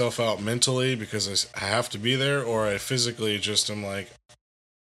check myself out mentally because I have to be there, or I physically just am like,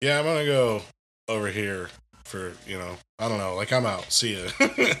 yeah, I'm gonna go over here for, you know, I don't know, like, I'm out, see ya.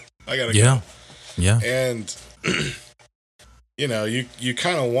 I gotta go. Yeah. And you know, you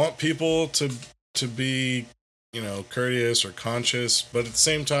kind of want people to be, you know, courteous or conscious, but at the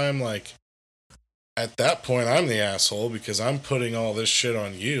same time, like, at that point I'm the asshole because I'm putting all this shit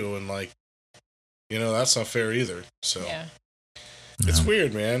on you, and, like, you know, that's not fair either. So it's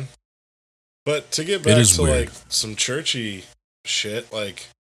weird, man. But to get back to weird. Like, some churchy shit, like,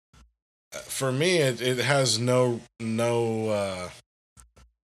 for me, it has no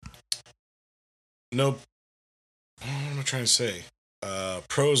no, what am I trying to say?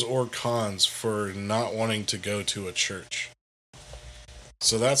 Pros or cons for not wanting to go to a church.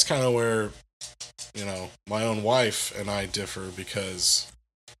 So that's kind of where, my own wife and I differ because,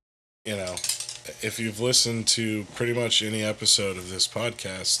 if you've listened to pretty much any episode of this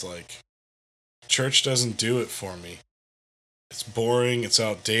podcast, like, church doesn't do it for me. It's boring, it's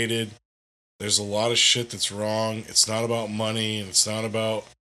outdated, there's a lot of shit that's wrong, it's not about money, and it's not about,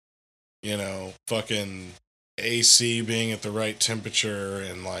 fucking AC being at the right temperature,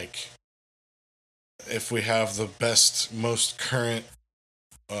 and, like, if we have the best, most current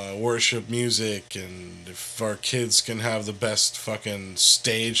worship music, and if our kids can have the best fucking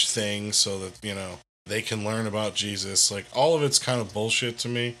stage thing so that, they can learn about Jesus. Like, all of it's kind of bullshit to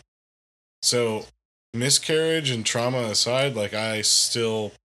me. So, miscarriage and trauma aside, like, I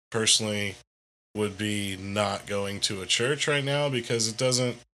still personally would be not going to a church right now because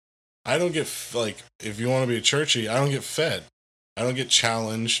I don't get, like, if you want to be churchy, I don't get fed. I don't get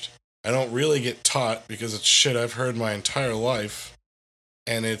challenged. I don't really get taught because it's shit I've heard my entire life.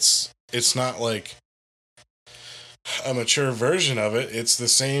 And it's not like a mature version of it. It's the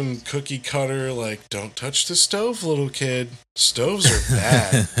same cookie cutter, like, don't touch the stove, little kid. Stoves are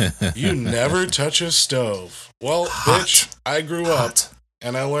bad. You never touch a stove. Well, hot. Bitch, I grew up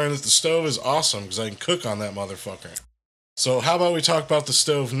and I learned that the stove is awesome because I can cook on that motherfucker. So how about we talk about the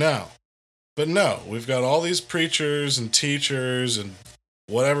stove now? But no, we've got all these preachers and teachers and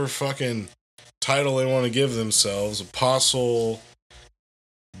whatever fucking title they want to give themselves, apostle,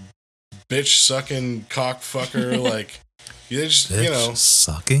 bitch sucking cockfucker, like, they just, bitch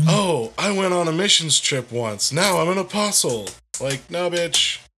sucking? Oh, I went on a missions trip once. Now I'm an apostle. Like, no,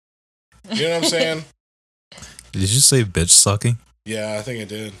 bitch. You know what I'm saying? Did you say bitch sucking? Yeah, I think I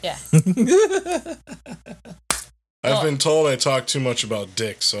did. Yeah. I've been told I talk too much about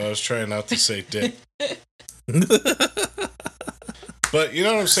dick, so I was trying not to say dick. But you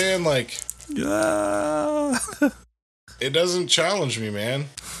know what I'm saying? Like, it doesn't challenge me, man.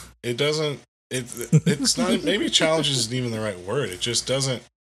 It doesn't, it's not, maybe challenge isn't even the right word. It just doesn't,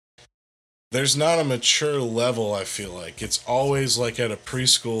 there's not a mature level, I feel like. It's always like at a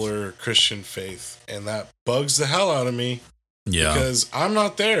preschooler Christian faith, and that bugs the hell out of me. Yeah. Because I'm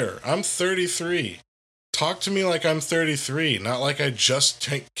not there. I'm 33. Talk to me like I'm 33, not like I just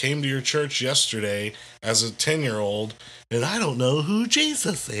came to your church yesterday as a 10-year-old, and I don't know who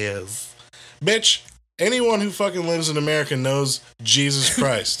Jesus is. Bitch, anyone who fucking lives in America knows Jesus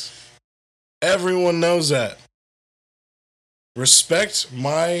Christ. Everyone knows that. Respect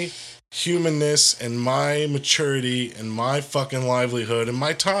my humanness and my maturity and my fucking livelihood and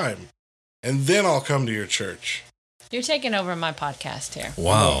my time. And then I'll come to your church. You're taking over my podcast here.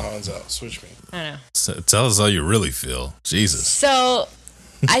 Wow. Hands out. Switch me. I know. So tell us how you really feel. Jesus. So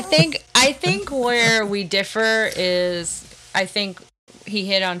I think where we differ is, I think he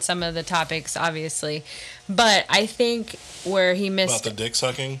hit on some of the topics, obviously, but I think where he missed about the dick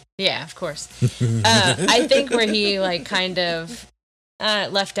sucking. Yeah, of course. I think where he like kind of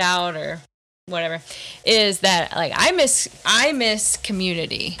left out or whatever is that like I miss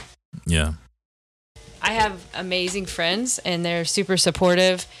community. Yeah. I have amazing friends and they're super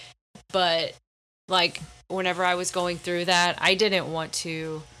supportive, but like whenever I was going through that, I didn't want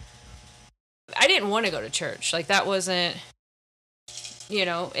to go to church. Like that wasn't,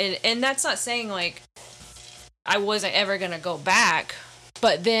 and that's not saying like I wasn't ever going to go back,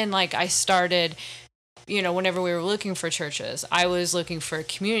 but then like I started, whenever we were looking for churches, I was looking for a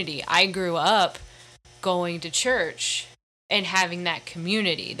community. I grew up going to church and having that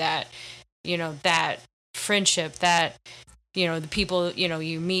community, that, that friendship, that, the people,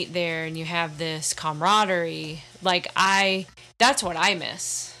 you meet there and you have this camaraderie. Like that's what I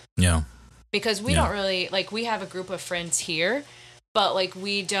miss. Yeah. Because we don't really, like, we have a group of friends here, but like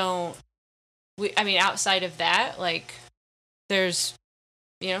outside of that, like there's,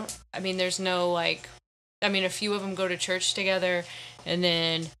 there's no like, a few of them go to church together and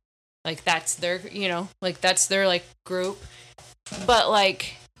then like that's their, that's their like group. But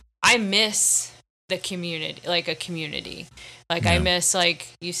like I miss the community, like a community. Like I miss, like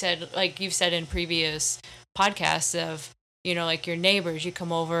you've said in previous podcasts of, like your neighbors, you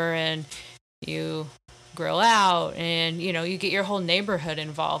come over and you grill out and, you get your whole neighborhood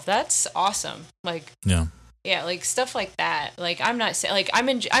involved. That's awesome. Like, yeah, like stuff like that. Like I'm not saying like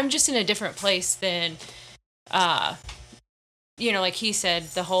I'm just in a different place than, like he said,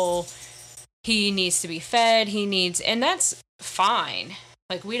 the whole, he needs to be fed. And that's fine.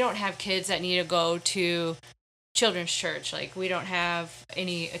 Like we don't have kids that need to go to children's church. Like we don't have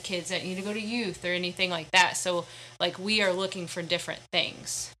any kids that need to go to youth or anything like that. So like we are looking for different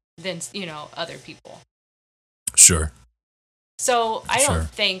things than, other people. Sure. So I Sure. don't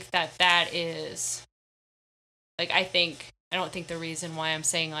think that is, like, I don't think the reason why I'm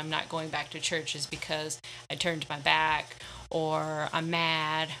saying I'm not going back to church is because I turned my back or I'm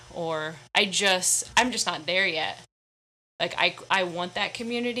mad or I'm just not there yet. Like, I want that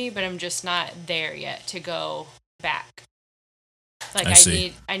community, but I'm just not there yet to go back. Like, I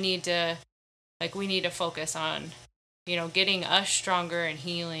see. I need to, like, we need to focus on, getting us stronger and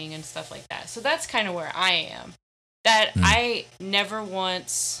healing and stuff like that. So that's kind of where I am. That I never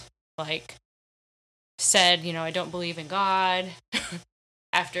once, like, said, I don't believe in God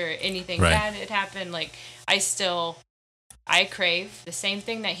after anything Right. bad had happened. Like, I crave the same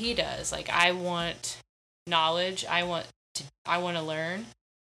thing that he does. Like, I want knowledge. I want to learn.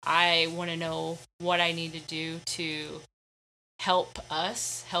 I want to know what I need to do to help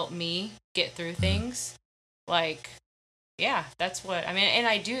me get through things. Like, yeah, that's what I mean. And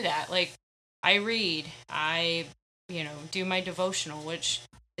I do that. Like, I read, I, do my devotional, which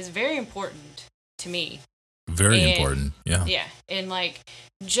is very important to me. Very important. Yeah. Yeah. And, like,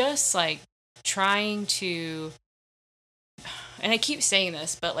 just, like, trying to, and I keep saying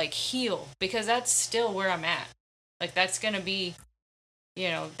this, but, like, heal, because that's still where I'm at. Like, that's going to be,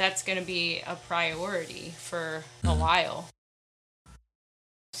 that's going to be a priority for a while.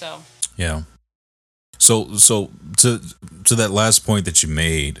 So. Yeah. So to that last point that you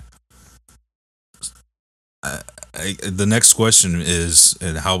made, the next question is,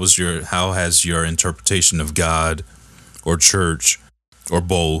 how has your interpretation of God or church or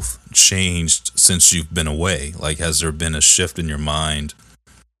both changed since you've been away? Like, has there been a shift in your mind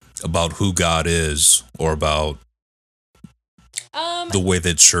about who God is or about the way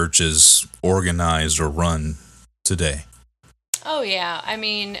that church is organized or run today? Oh yeah, I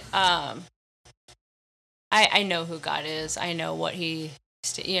mean, I know who God is. I know what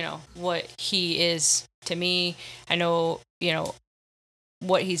what he is to me. I know,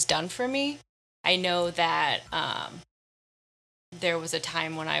 what he's done for me. I know that there was a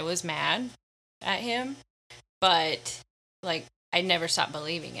time when I was mad at him, but, like, I never stopped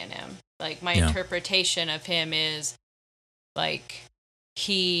believing in him. Like, my interpretation of him is, like,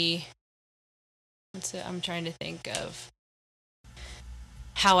 I'm trying to think of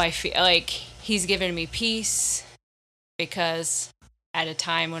how I feel. Like, he's given me peace, because at a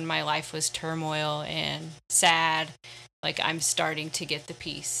time when my life was turmoil and sad, like, I'm starting to get the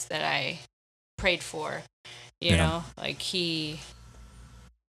peace that I prayed for, you know, like,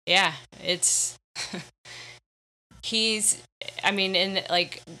 it's, I mean, in,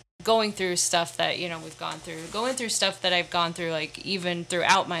 like, going through stuff that, going through stuff that I've gone through, like, even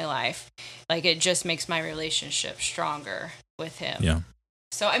throughout my life, like, it just makes my relationship stronger with him. Yeah.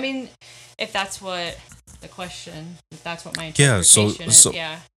 So, I mean, if that's what the question, if that's what my interpretation is,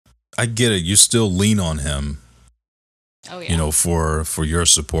 yeah. I get it. You still lean on him. Oh, yeah. For your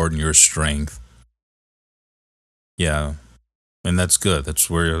support and your strength. Yeah. And that's good. That's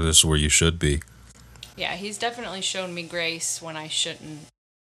where you should be. Yeah, he's definitely shown me grace when I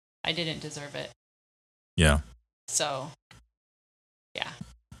didn't deserve it. Yeah. So, yeah.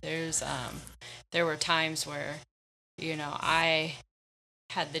 There were times where, I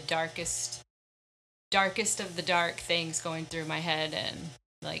had the darkest of the dark things going through my head, and,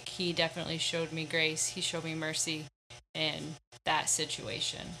 like, he definitely showed me grace. He showed me mercy in that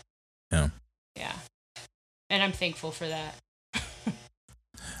situation. Yeah. Yeah. And I'm thankful for that.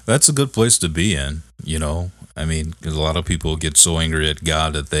 That's a good place to be in, I mean, because a lot of people get so angry at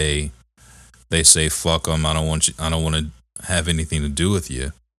God that they say, "Fuck them. I don't want to have anything to do with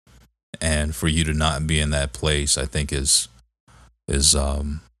you." And for you to not be in that place, I think is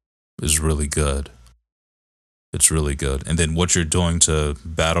really good. It's really good. And then what you're doing to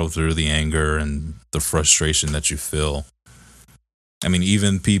battle through the anger and the frustration that you feel. I mean,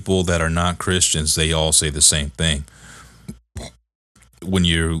 even people that are not Christians, they all say the same thing. When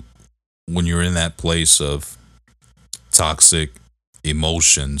you're in that place of toxic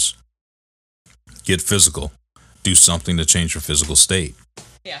emotions, get physical. Do something to change your physical state.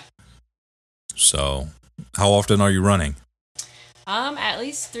 Yeah. So, how often are you running? At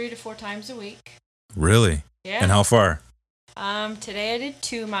least 3 to 4 times a week. Really? Yeah. And how far? Today I did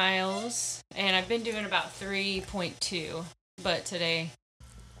 2 miles, and I've been doing about 3.2, but today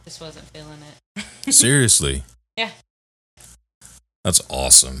just wasn't feeling it. Seriously? Yeah. That's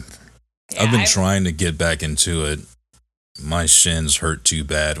awesome. Yeah, I've been trying to get back into it. My shins hurt too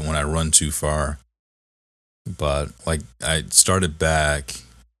bad when I run too far. But, like, I started back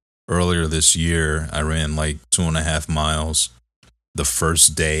earlier this year. I ran like 2.5 miles the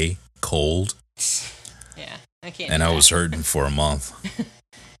first day, cold. Yeah, I can't. And I was hurting for a month.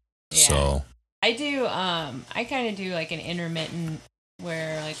 So I do. I kind of do like an intermittent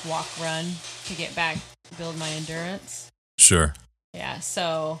where like walk run to get back, build my endurance. sure. Yeah.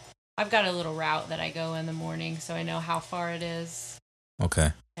 So I've got a little route that I go in the morning, so I know how far it is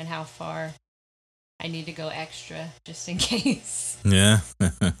Okay. and how far I need to go extra just in case. Yeah.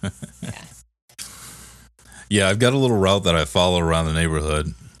 Yeah. Yeah, I've got a little route that I follow around the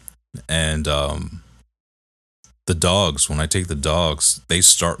neighborhood, and the dogs. When I take the dogs, they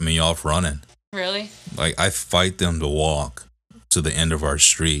start me off running. Really? Like I fight them to walk to the end of our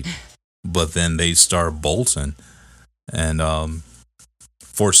street, but then they start bolting, and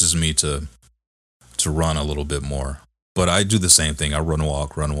forces me to run a little bit more. But I do the same thing. I run,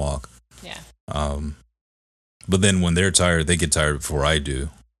 walk. Yeah. But then when they're tired, they get tired before I do.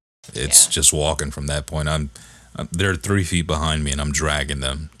 It's Yeah. just walking from that point. They're 3 feet behind me, and I'm dragging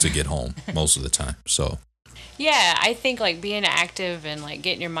them to get home most of the time. So Yeah, I think like being active and like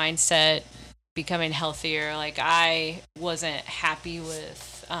getting your mindset, becoming healthier. Like I wasn't happy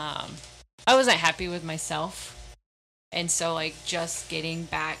with myself. And so like just getting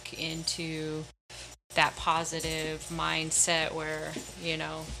back into that positive mindset where, you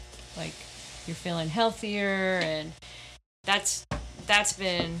know, like you're feeling healthier, and that's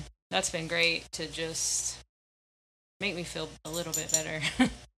been great to just make me feel a little bit better.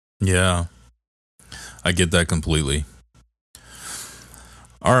 yeah, I get that completely.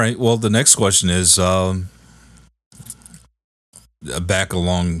 All right. Well, the next question is back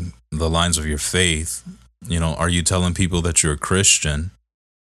along the lines of your faith. You know, are you telling people that you're a Christian?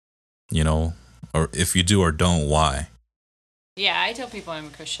 You know, or if you do or don't, why? Yeah, I tell people I'm a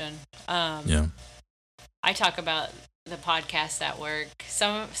Christian. Yeah. I talk about the podcast at work.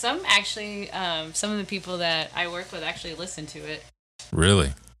 Some actually, some of the people that I work with actually listen to it.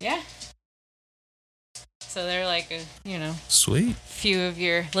 Really? Yeah. So they're like Sweet. few of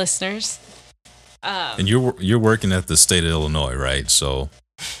your listeners. And you're working at the state of Illinois, right? So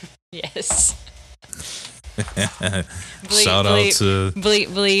Yes. shout out to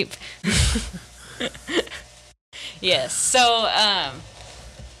bleep. Yes. So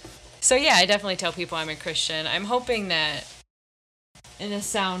yeah, I definitely tell people I'm a Christian. I'm hoping that, and this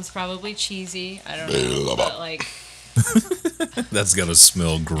sounds probably cheesy, I don't know, but like that's gotta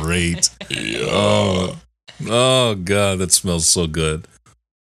smell great. Oh God, that smells so good.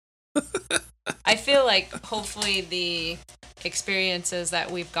 I feel like hopefully the experiences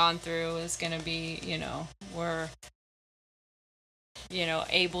that we've gone through is going to be, we're,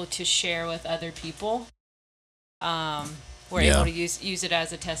 able to share with other people. We're able to use it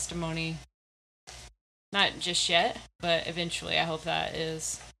as a testimony. Not just yet, but eventually I hope that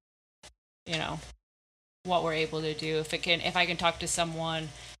is, what we're able to do. If I can talk to someone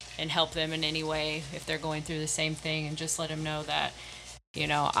and help them in any way, if they're going through the same thing, and just let them know that,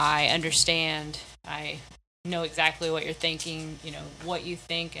 I understand. I know exactly what you're thinking. What you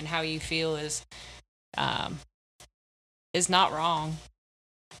think and how you feel is not wrong.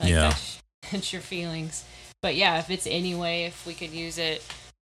 Like, yeah. That's your feelings. But yeah, if it's any way, if we could use it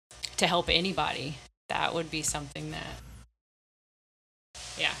to help anybody, that would be something that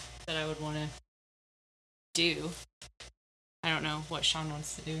I would want to do. I don't know what Sean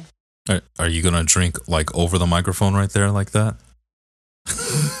wants to do. Are you gonna drink like over the microphone right there like that?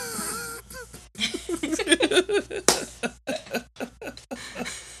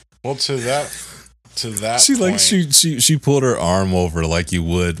 Well, to that She point, like she pulled her arm over like you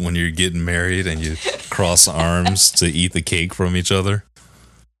would when you're getting married and you cross arms to eat the cake from each other.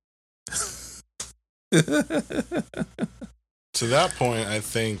 to that point, I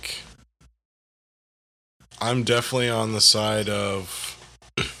think I'm definitely on the side of,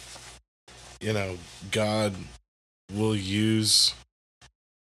 God will use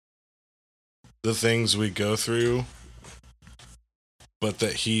the things we go through, but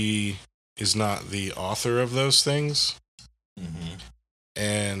that he is not the author of those things. Mm-hmm.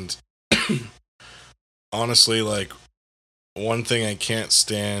 And honestly, like, one thing I can't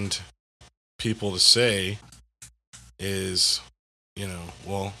stand people to say is,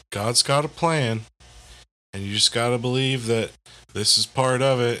 well, God's got a plan, and you just got to believe that this is part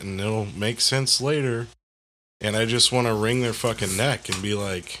of it, and it'll make sense later. And I just want to wring their fucking neck and be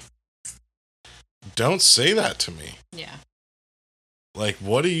like, don't say that to me. Yeah. Like,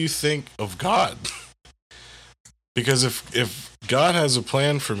 what do you think of God? Because if God has a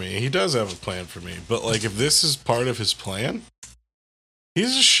plan for me, he does have a plan for me. But, like, if this is part of his plan,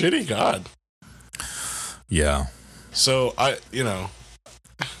 he's a shitty God. Yeah. So,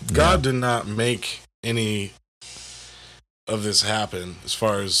 God did not make any of this happen as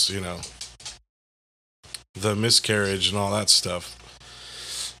far as, the miscarriage and all that stuff.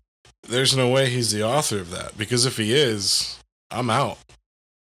 there's no way he's the author of that, because if he is, I'm out.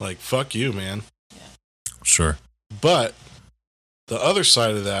 Like, fuck you, man. Sure. But the other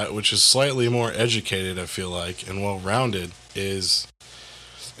side of that, which is slightly more educated, I feel like, and well-rounded, is,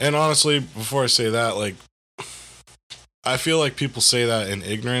 and honestly, before I say that, like, I feel like people say that in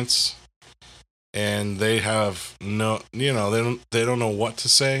ignorance, and they have no, they don't know what to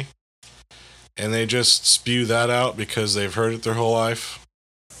say, and they just spew that out because they've heard it their whole life.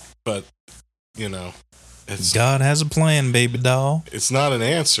 But, it's God has a plan, baby doll. it's not an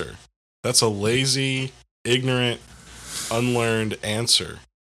answer. That's a lazy, ignorant, unlearned answer,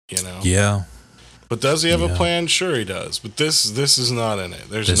 Yeah. But does he have a Yeah. plan? Sure he does. But this is not in it.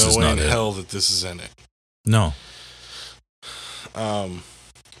 There's This no is way in not it. hell that this is in it. No.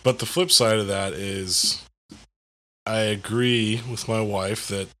 But the flip side of that is, I agree with my wife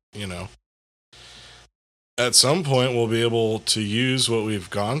that, at some point we'll be able to use what we've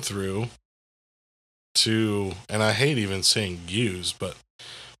gone through to, and I hate even saying use, but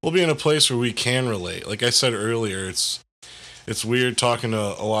we'll be in a place where we can relate. Like I said earlier, it's weird talking to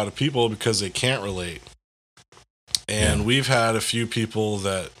a lot of people because they can't relate. And we've had a few people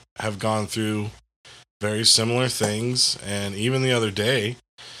that have gone through very similar things. And even the other day,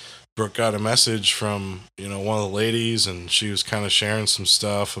 Brooke got a message from, one of the ladies, and she was kind of sharing some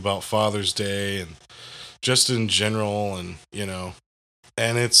stuff about Father's Day and just in general. And,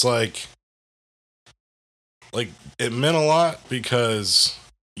 and it's like it meant a lot because,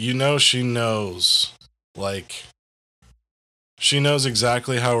 she knows, like, she knows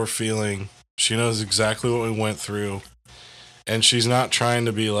exactly how we're feeling. She knows exactly what we went through. And she's not trying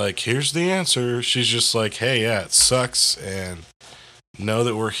to be like, here's the answer. She's just like, hey, yeah, it sucks. And know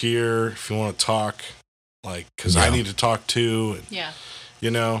that we're here if you want to talk. Like, because I need to talk too. And,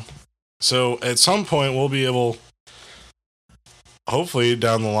 Yeah. So at some point we'll be able, hopefully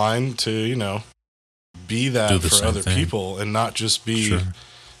down the line, to, be that for other people and not just be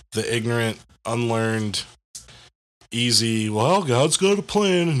the ignorant, unlearned, easy, well, God's got a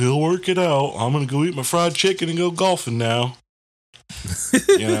plan and he'll work it out. I'm going to go eat my fried chicken and go golfing now.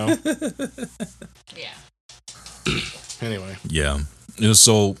 Yeah. Anyway. Yeah.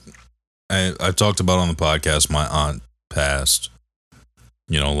 So I talked about on the podcast, my aunt passed,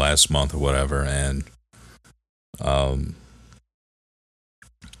 last month or whatever. And,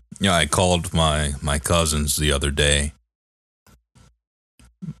 I called my cousins the other day.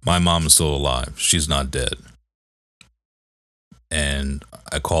 My mom is still alive. She's not dead. And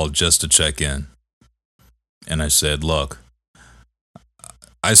I called just to check in. And I said, look,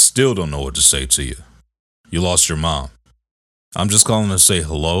 I still don't know what to say to you. You lost your mom. I'm just calling to say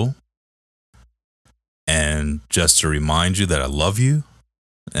hello. And just to remind you that I love you.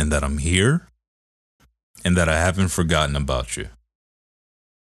 And that I'm here. And that I haven't forgotten about you.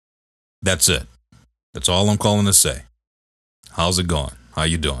 That's it. That's all I'm calling to say. How's it going? How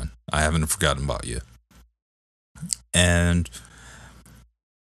you doing? I haven't forgotten about you. And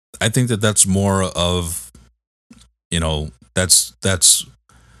I think that that's more of,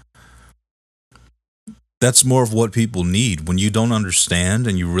 that's more of what people need. When you don't understand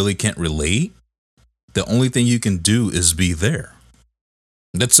and you really can't relate, the only thing you can do is be there.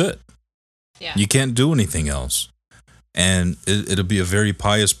 That's it. Yeah. You can't do anything else. And it'll be a very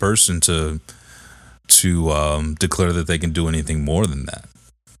pious person to declare that they can do anything more than that.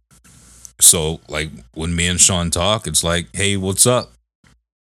 So, like, when me and Sean talk, it's like, hey, what's up?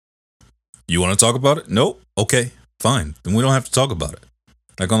 You want to talk about it? Nope. Okay, fine. Then we don't have to talk about it.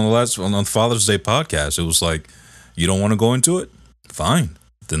 Like on the Father's Day podcast, it was like, you don't want to go into it? Fine.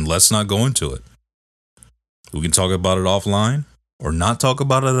 Then let's not go into it. We can talk about it offline or not talk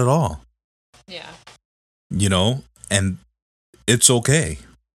about it at all. Yeah. And it's okay.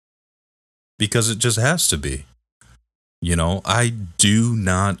 Because it just has to be. I do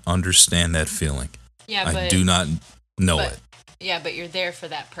not understand that feeling. Yeah, but I do not know it. Yeah, but you're there for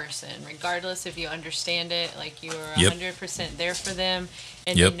that person, regardless if you understand it. Like, you're Yep. 100% there for them,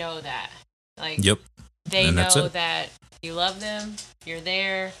 and Yep. they know that. Like, Yep. they And that's know it. that you love them, you're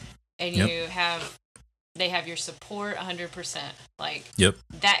there, and Yep. they have your support 100%. Like, Yep.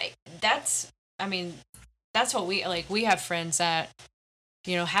 that's what we have friends that,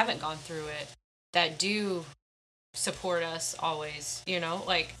 haven't gone through it, that do support us always,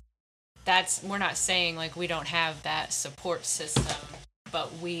 like, we're not saying like we don't have that support system,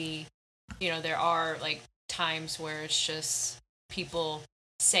 but we, there are like times where it's just people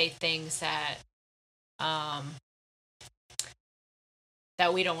say things that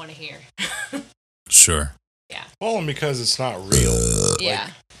that we don't want to hear. Sure. Yeah. Well, and because it's not real.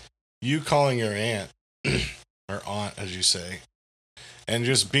 Yeah. You calling your aunt, or aunt, as you say, and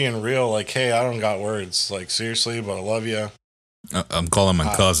just being real, like, hey, I don't got words, like, seriously, but I love you. I'm calling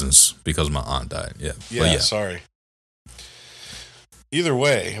my cousins because my aunt died. Yeah. Yeah, sorry. Either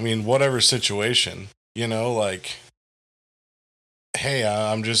way, I mean, whatever situation, you know, like, hey,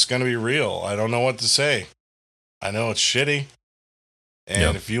 I'm just going to be real. I don't know what to say. I know it's shitty.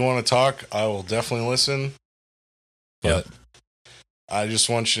 And if you want to talk, I will definitely listen. But I just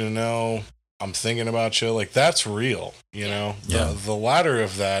want you to know I'm thinking about you. Like, that's real, you know? The latter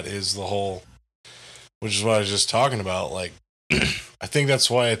of that is the whole, which is what I was just talking about. Like, I think that's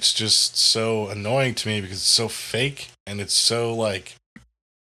why it's just so annoying to me, because it's so fake and it's so, like,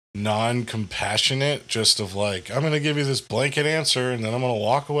 non-compassionate, just of like, I'm going to give you this blanket answer and then I'm going to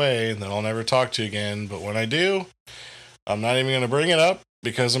walk away and then I'll never talk to you again. But when I do, I'm not even going to bring it up,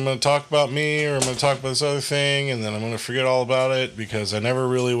 because I'm going to talk about me, or I'm going to talk about this other thing, and then I'm going to forget all about it because I never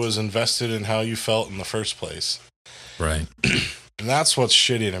really was invested in how you felt in the first place. Right. And that's what's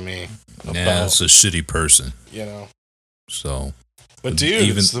shitty to me. Yeah, it's a shitty person. You know? So. But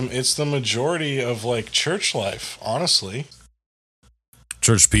dude, it's the majority of, like, church life, honestly.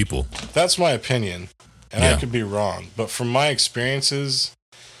 Church people. That's my opinion. And I could be wrong. But from my experiences,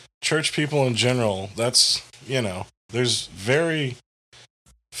 church people in general, that's, you know, there's very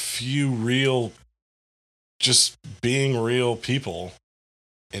few real, just being real people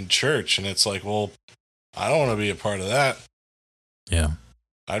in church. And it's like, well, I don't want to be a part of that. Yeah.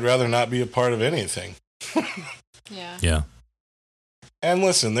 I'd rather not be a part of anything. Yeah. And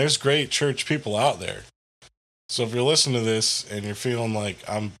listen, there's great church people out there. So if you're listening to this and you're feeling like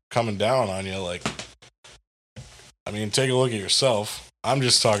I'm coming down on you, like, I mean, take a look at yourself. I'm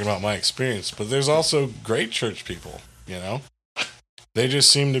just talking about my experience, but there's also great church people, you know? They just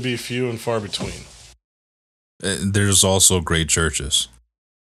seem to be few and far between. There's also great churches,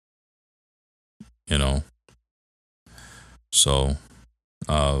 you know? So,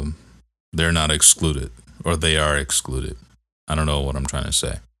 they're not excluded, or they are excluded. I don't know what I'm trying to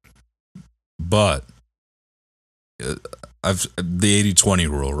say. But I've the 80-20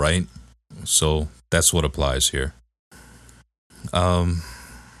 rule, right? So that's what applies here.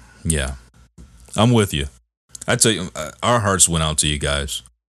 Yeah, I'm with you. I tell you, our hearts went out to you guys,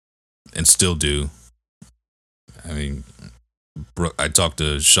 and still do. I mean, I talked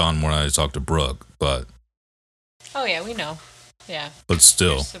to Sean more than I talked to Brooke, but. Oh yeah, we know. Yeah. But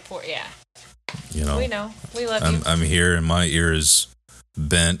still. Your support, yeah. You know. We know. We love you. I'm here, and my ear is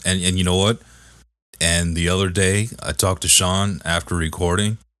bent, and you know what? And the other day, I talked to Sean after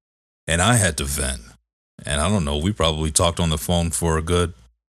recording, and I had to vent. And I don't know, we probably talked on the phone for a good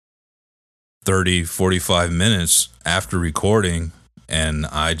 30, 45 minutes after recording, and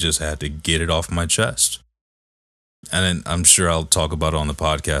I just had to get it off my chest. And then I'm sure I'll talk about it on the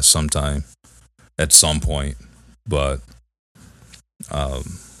podcast sometime, at some point, but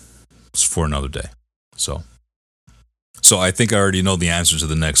it's for another day. So I think I already know the answer to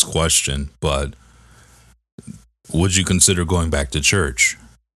the next question, but would you consider going back to church?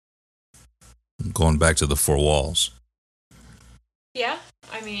 Going back to the four walls? Yeah,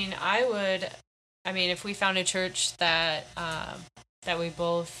 I mean, I would. I mean, if we found a church that that we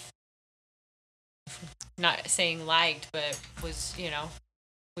both, not saying liked, but was, you know,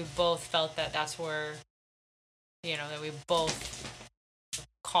 we both felt that that's where, you know, that we both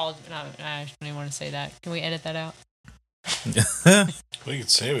called. No, I don't even want to say that. Can we edit that out? We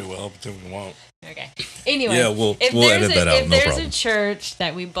could say we will, but then we won't. Okay. Anyway, yeah, we'll edit that out. If no there's problem. a church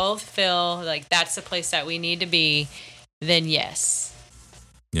that we both feel like that's the place that we need to be, then yes.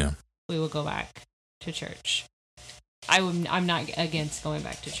 Yeah. We will go back to church. I'm not against going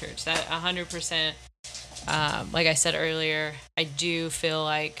back to church. That 100%. Like I said earlier, I do feel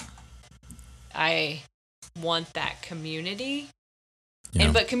like I want that community.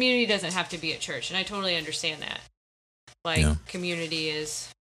 Yeah. But community doesn't have to be at church, and I totally understand that. Like, community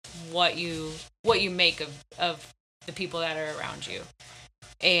is what you make of the people that are around you.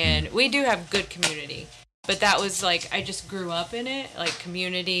 And we do have good community, but that was like, I just grew up in it, like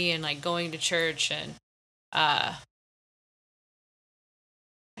community and like going to church, and I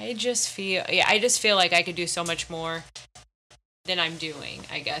just feel like I could do so much more than I'm doing,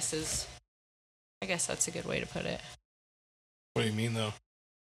 I guess that's a good way to put it. What do you mean, though?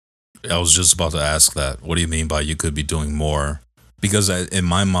 I was just about to ask that. What do you mean by you could be doing more? Because in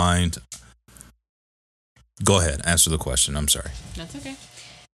my mind, go ahead, answer the question. I'm sorry. That's okay.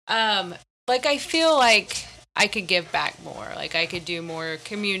 Like, I feel like I could give back more. Like, I could do more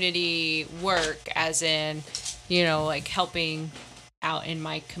community work, as in, you know, like helping out in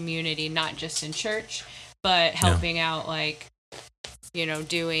my community, not just in church, but helping out, like, you know,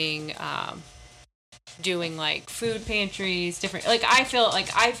 doing doing like food pantries, different, like I feel like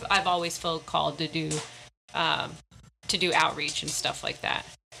I've always felt called to do outreach and stuff like that.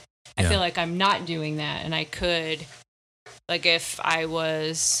 I feel like I'm not doing that, and I could, like, if I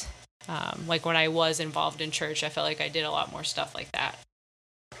was like when I was involved in church, I felt like I did a lot more stuff like that.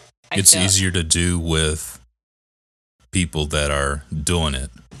 It's easier to do with people that are doing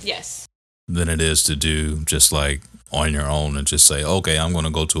it. Yes. Than it is to do just like on your own and just say, okay, I'm going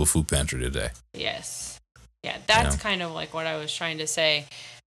to go to a food pantry today. Yes. Yeah, that's kind of like what I was trying to say,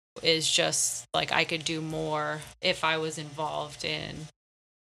 is just like I could do more if I was involved in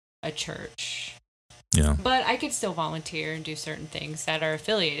a church. Yeah. But I could still volunteer and do certain things that are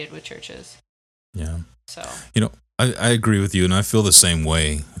affiliated with churches. Yeah. So, you know, I agree with you, and I feel the same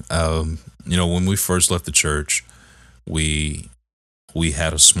way. You know, when we first left the church, we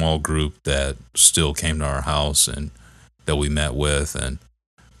had a small group that still came to our house and that we met with and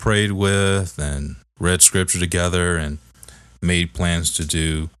prayed with and read scripture together and made plans to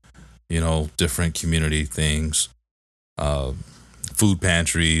do, you know, different community things, food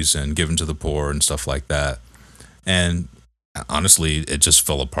pantries and giving to the poor and stuff like that. And honestly, it just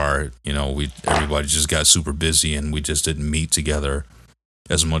fell apart. You know, everybody just got super busy and we just didn't meet together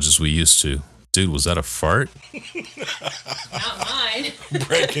as much as we used to. Dude, was that a fart? not mine.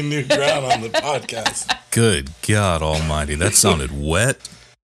 Breaking new ground on the podcast. Good God Almighty, that sounded wet.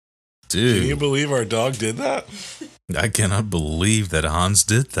 Dude. Can you believe our dog did that? I cannot believe that Hans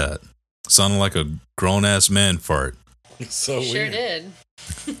did that. Sounded like a grown-ass man fart. It's so Sure weird. did.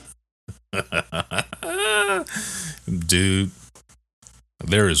 Dude,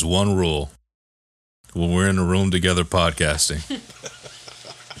 there is one rule when we're in a room together podcasting.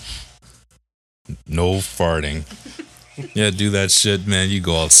 No farting. Yeah, do that shit, man. You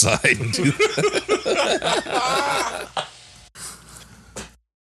go outside and do that.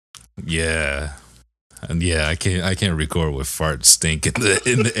 Yeah. And yeah, I can't record with fart stink in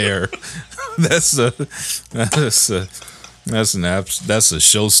the air. That's a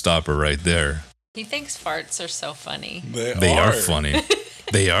showstopper right there. He thinks farts are so funny. They are funny.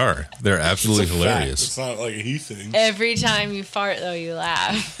 They are. They're absolutely hilarious. It's not like a he thing. Every time you fart, though, you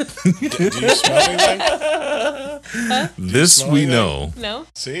laugh. Do you smell anything? Huh? This we know. No?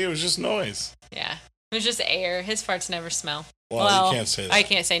 See, it was just noise. Yeah. It was just air. His farts never smell. Well, you can't say that. I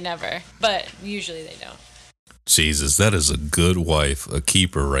can't say never, but usually they don't. Jesus, that is a good wife, a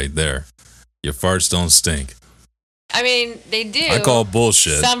keeper right there. Your farts don't stink. I mean, they do. I call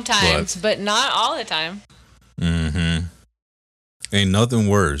bullshit. Sometimes, but not all the time. Mm-hmm. Ain't nothing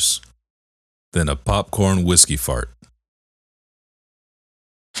worse than a popcorn whiskey fart.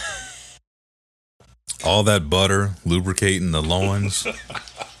 All that butter lubricating the loins.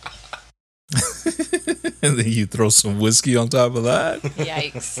 And then you throw some whiskey on top of that.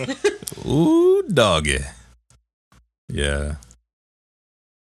 Yikes. Ooh, doggy. Yeah.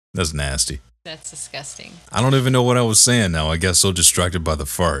 That's nasty. That's disgusting. I don't even know what I was saying now. I got so distracted by the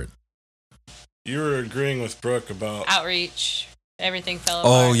fart. You were agreeing with Brooke about Outreach. Everything fell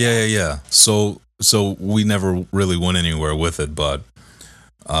apart. Oh, yeah. So we never really went anywhere with it, but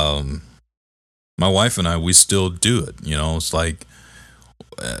my wife and I, we still do it. You know, it's like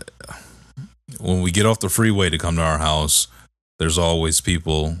when we get off the freeway to come to our house, there's always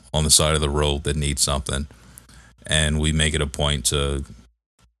people on the side of the road that need something. And we make it a point to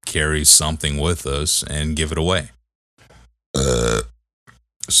carry something with us and give it away.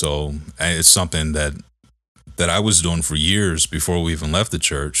 So it's something that I was doing for years before we even left the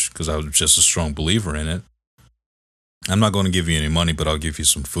church because I was just a strong believer in it. I'm not going to give you any money, but I'll give you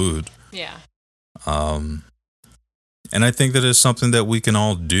some food. Yeah. And I think that is something that we can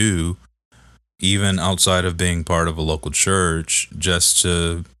all do, even outside of being part of a local church, just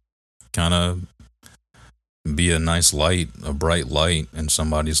to kind of be a nice light, a bright light in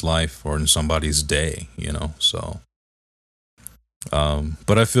somebody's life or in somebody's day, you know, so.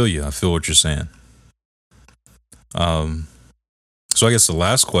 But I feel you. I feel what you're saying. So I guess the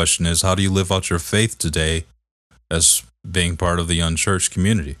last question is, how do you live out your faith today as being part of the unchurched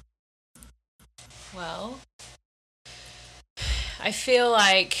community? Well, I feel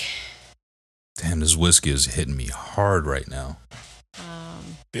like... Damn, this whiskey is hitting me hard right now.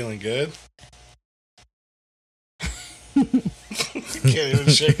 feeling good. Can't even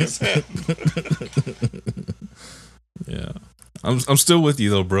shake his head. Yeah. I'm still with you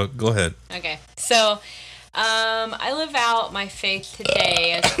though, Brooke. Go ahead. Okay. So, I live out my faith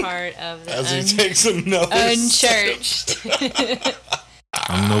today as part of the As he takes another unchurched.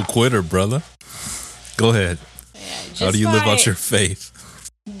 I'm no quitter, brother. Go ahead. Yeah, how do you live out your faith?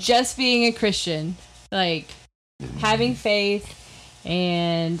 Just being a Christian, like having faith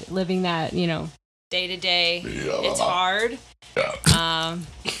and living that, you know, day to day. It's hard.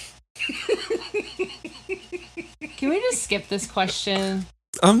 Can we just skip this question?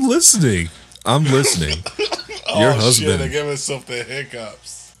 I'm listening. Your husband. Shit, I gave myself the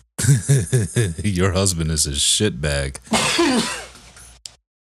hiccups. Your husband is a shitbag.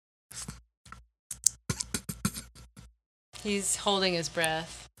 He's holding his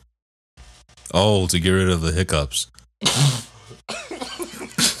breath. Oh, to get rid of the hiccups.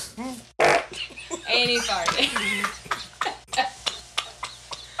 And he farted.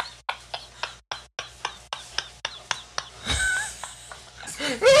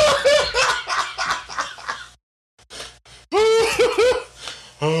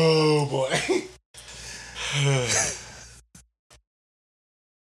 Oh boy.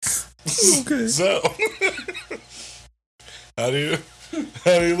 Okay. So, how do you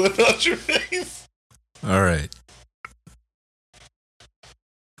lift out your face? All right.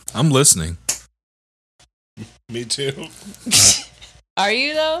 I'm listening. Me too. Are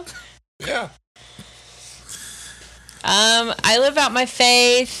you though? Yeah. I live out my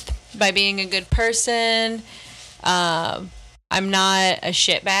faith by being a good person. I'm not a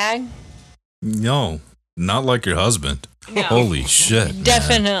shitbag. No, not like your husband. No. Holy shit. man.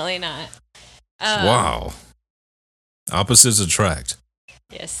 Definitely not. Wow. Opposites attract.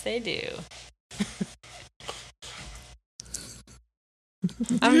 Yes, they do.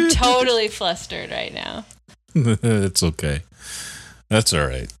 I'm totally flustered right now. It's okay. That's all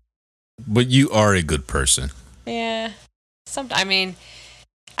right. But you are a good person. Yeah. I mean,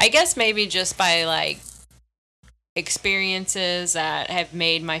 I guess maybe just by like experiences that have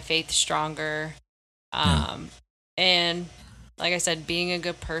made my faith stronger. And like I said, being a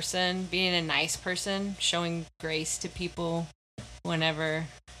good person, being a nice person, showing grace to people whenever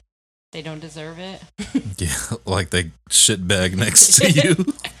they don't deserve it. Yeah, like that shitbag next to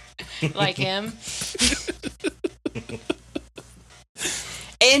you. Like him.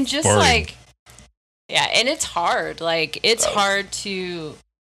 And just Farting. like, yeah, and it's hard. Like, it's hard to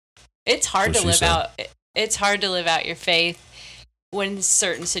live out. It's hard to live out your faith when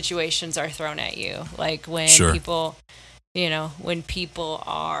certain situations are thrown at you. Like when Sure. people, when people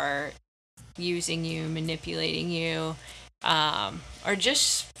are using you, manipulating you, or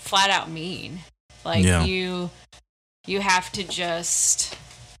just flat out mean. Like Yeah. you have to just,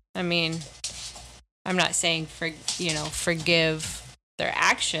 I mean, I'm not saying forgive their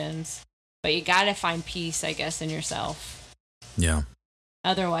actions, but you got to find peace, I guess, in yourself. Yeah.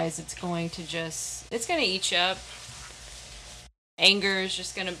 Otherwise, it's going to eat you up. Anger is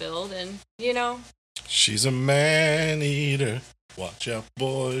just going to build, and, She's a man eater. Watch out,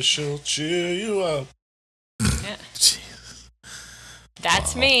 boys, she'll cheer you up. yeah.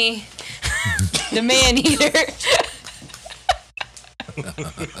 That's me. The man eater.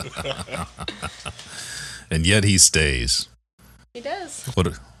 And yet he stays. He does.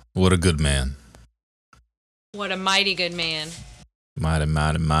 What a good man. What a mighty good man. Mighty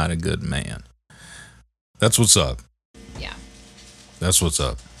good man. That's what's up. Yeah. That's what's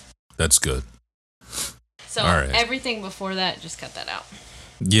up. That's good. So All right. everything before that, just cut that out.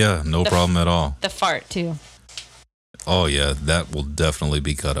 Yeah, no problem at all. The fart, too. Oh, yeah, that will definitely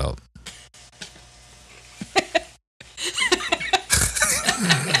be cut out.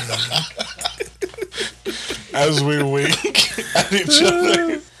 As we wink at each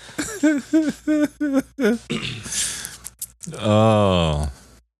other. Oh,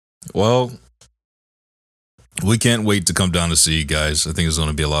 well, we can't wait to come down to see you guys. I think it's going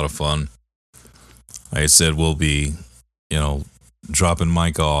to be a lot of fun. Like I said, we'll be, dropping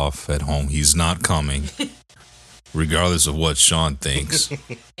Mike off at home. He's not coming, regardless of what Sean thinks.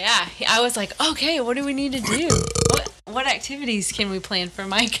 Yeah, I was like, okay, what do we need to do? What activities can we plan for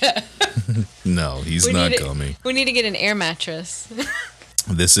Micah? No, he's not coming. We need to get an air mattress.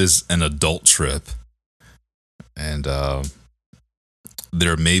 This is an adult trip, and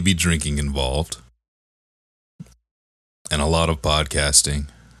there may be drinking involved, and a lot of podcasting.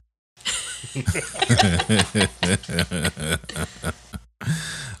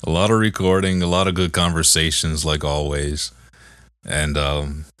 A lot of recording, a lot of good conversations, like always, and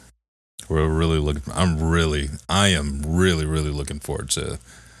we're really looking. I am really looking forward to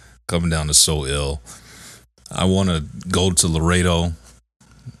coming down to So Ill. I want to go to Laredo,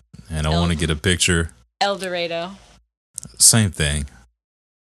 and I want to get a picture. El Dorado. Same thing.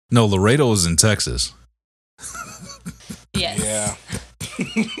 No, Laredo is in Texas. Yes. Yeah.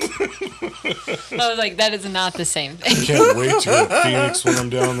 I was like, that is not the same thing. Can't wait to go to Phoenix when I'm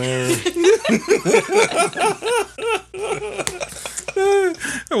down there.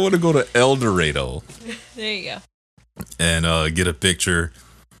 I want to go to El Dorado There you go. and get a picture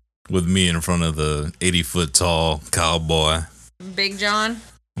with me in front of the 80-foot tall cowboy, Big John.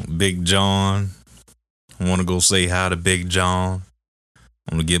 Big John. I want to go say hi to Big John.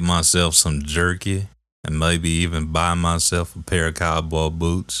 I'm going to get myself some jerky and maybe even buy myself a pair of cowboy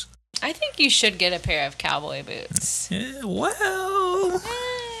boots. I think you should get a pair of cowboy boots. Yeah, well.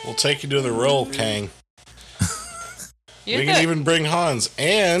 We'll take you to the roll, Kang. You're We the- can even bring Hans.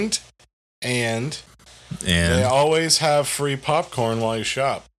 And they always have free popcorn while you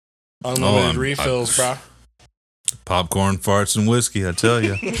shop. Unlimited refills, bro. Popcorn, farts, and whiskey, I tell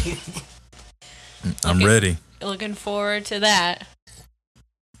you. I'm ready. Looking forward to that.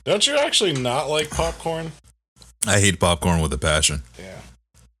 Don't you actually not like popcorn? I hate popcorn with a passion. Yeah.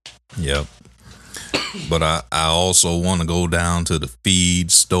 Yep. But I also want to go down to the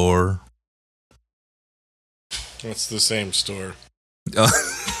feed store. It's the same store.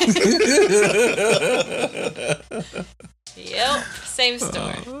 Yep, same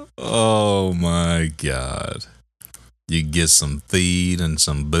story. Oh my God. You get some feed and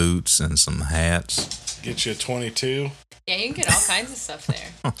some boots and some hats. Get you a 22. Yeah, you can get all kinds of stuff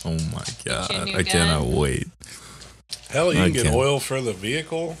there. Oh my God. Get you a new I cannot gun. wait. Hell, you I can get can't. oil for the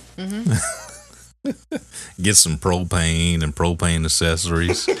vehicle. Get some propane and propane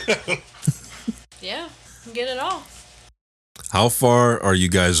accessories. Yeah, you can get it all. How far are you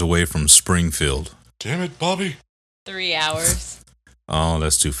guys away from Springfield? Damn it, Bobby. 3 hours. Oh,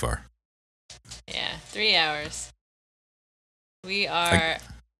 that's too far. Yeah, 3 hours. We are.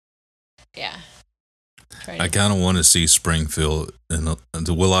 I kind of want to see Springfield. And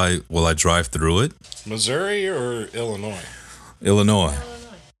will I drive through it? Missouri or Illinois? Illinois.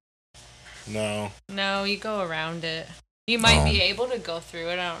 No. No, you go around it. You might Oh. be able to go through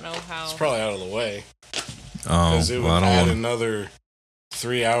it. I don't know how. It's probably out of the way. Oh, Because it would well, I don't add want. another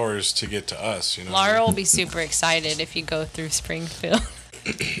 3 hours to get to us, you know? Laura will be super excited if you go through Springfield.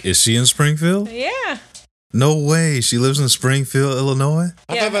 Is she in Springfield? Yeah. No way. She lives in Springfield, Illinois.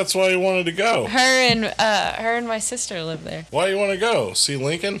 I Yeah. thought that's why you wanted to go. Her and my sister live there. Why you want to go? See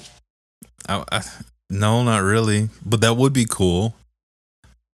Lincoln? No, not really. But that would be cool.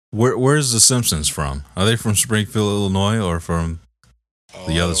 Where's the Simpsons from? Are they from Springfield, Illinois, or from Oh,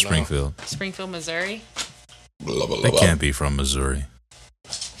 the I other don't know. Springfield? Springfield, Missouri. They can't be from Missouri.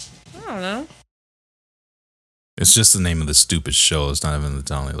 I don't know. It's just the name of the stupid show. It's not even the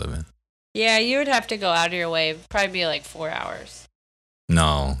town they live in. Yeah, you would have to go out of your way. It'd probably be like 4 hours.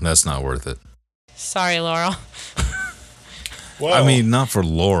 No, that's not worth it. Sorry, Laurel. Well, I mean, not for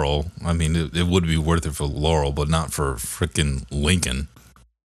Laurel. I mean, it would be worth it for Laurel, but not for freaking Lincoln.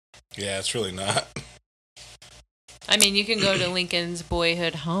 yeah, it's really not. I mean, you can go to Lincoln's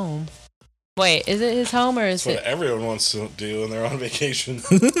boyhood home. Wait, is it his home or is That's what it? everyone wants to do when they're on vacation.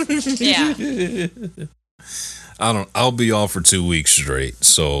 Yeah. I'll be off for 2 weeks straight.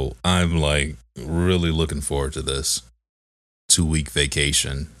 So I'm like really looking forward to this 2-week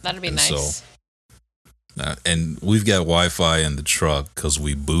vacation. That'd be And nice. And we've got Wi-Fi in the truck because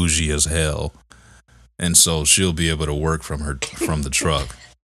we bougie as hell. And so she'll be able to work from the truck,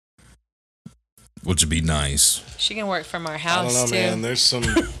 which would be nice. She can work from our I house don't know, too. man.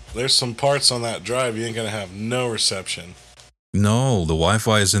 There's some parts on that drive you ain't gonna have no reception. No, the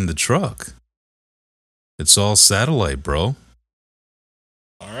Wi-Fi is in the truck. It's all satellite, bro.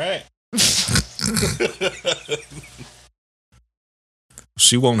 All right.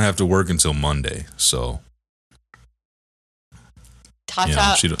 She won't have to work until Monday, so Tata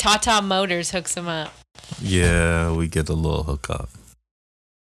Yeah, she don't- Tata Motors hooks him up. yeah, we get a little hookup.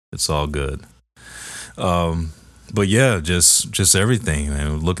 It's all good. But yeah, just everything,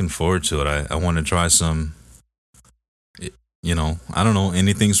 man. Looking forward to it. I want to try some. I don't know,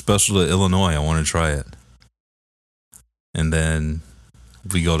 anything special to Illinois. I want to try it. And then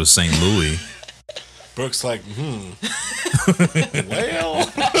we go to St. Louis. Brooke's like, well.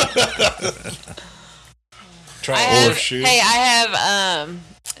 Try a horseshoe. I have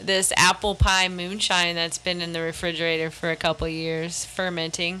this apple pie moonshine that's been in the refrigerator for a couple years,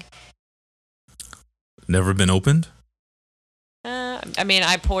 fermenting. Never been opened? I mean,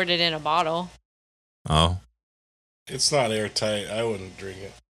 I poured it in a bottle. Oh. It's not airtight. I wouldn't drink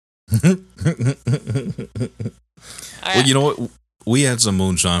it. Well, you know what? We had some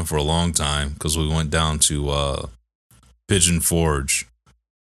moonshine for a long time because we went down to Pigeon Forge,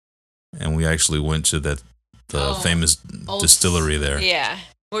 and we actually went to the famous Old- distillery there. Yeah,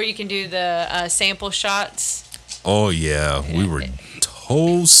 where you can do the sample shots. Oh yeah, we were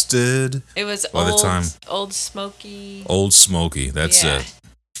toasted. It was By the time- old smoky. Old Smoky, that's Yeah. it.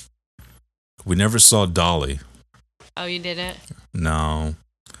 We never saw Dolly. Oh, you didn't? No,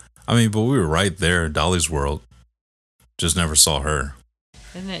 I mean, but we were right there, Dolly's World. Just never saw her.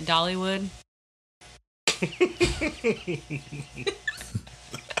 Isn't it Dollywood?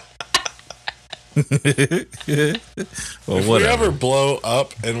 Well, if whatever. we ever blow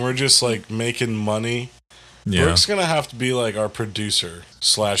up and we're just like making money, Yeah. Brooke's gonna have to be like our producer /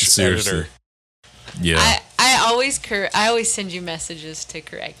 Seriously. editor. Yeah. I always send you messages to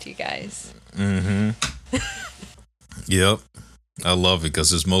correct you guys. Mm-hmm. Yep. I love it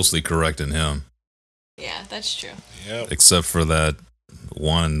because it's mostly correcting him, Yeah, that's true. Yep. except for that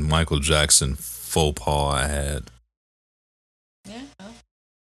one Michael Jackson faux pas I had. Yeah. Well.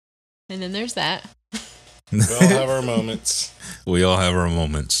 And then there's that. We all have our moments. We all have our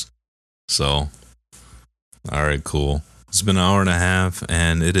moments. So, all right, cool. It's been an hour and a half,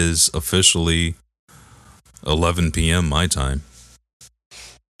 and it is officially 11 p.m. my time.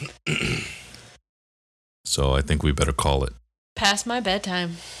 So I think we better call it. Past my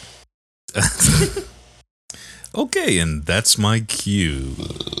bedtime. Okay, and that's my cue.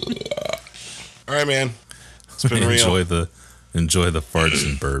 All right, man. It's been real. Enjoy the farts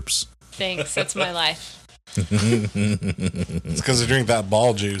and burps. Thanks. That's my life. It's because I drink that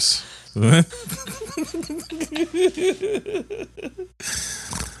ball juice.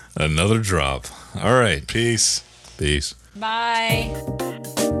 Another drop. All right. Peace. Peace. Bye.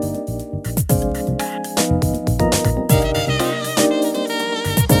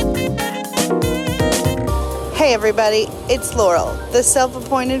 Hey everybody, it's Laurel, the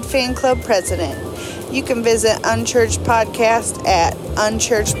self-appointed fan club president. You can visit Unchurched Podcast at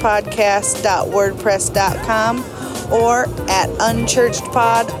unchurchedpodcast.wordpress.com or at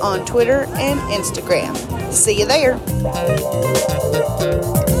unchurchedpod on Twitter and Instagram. See you there.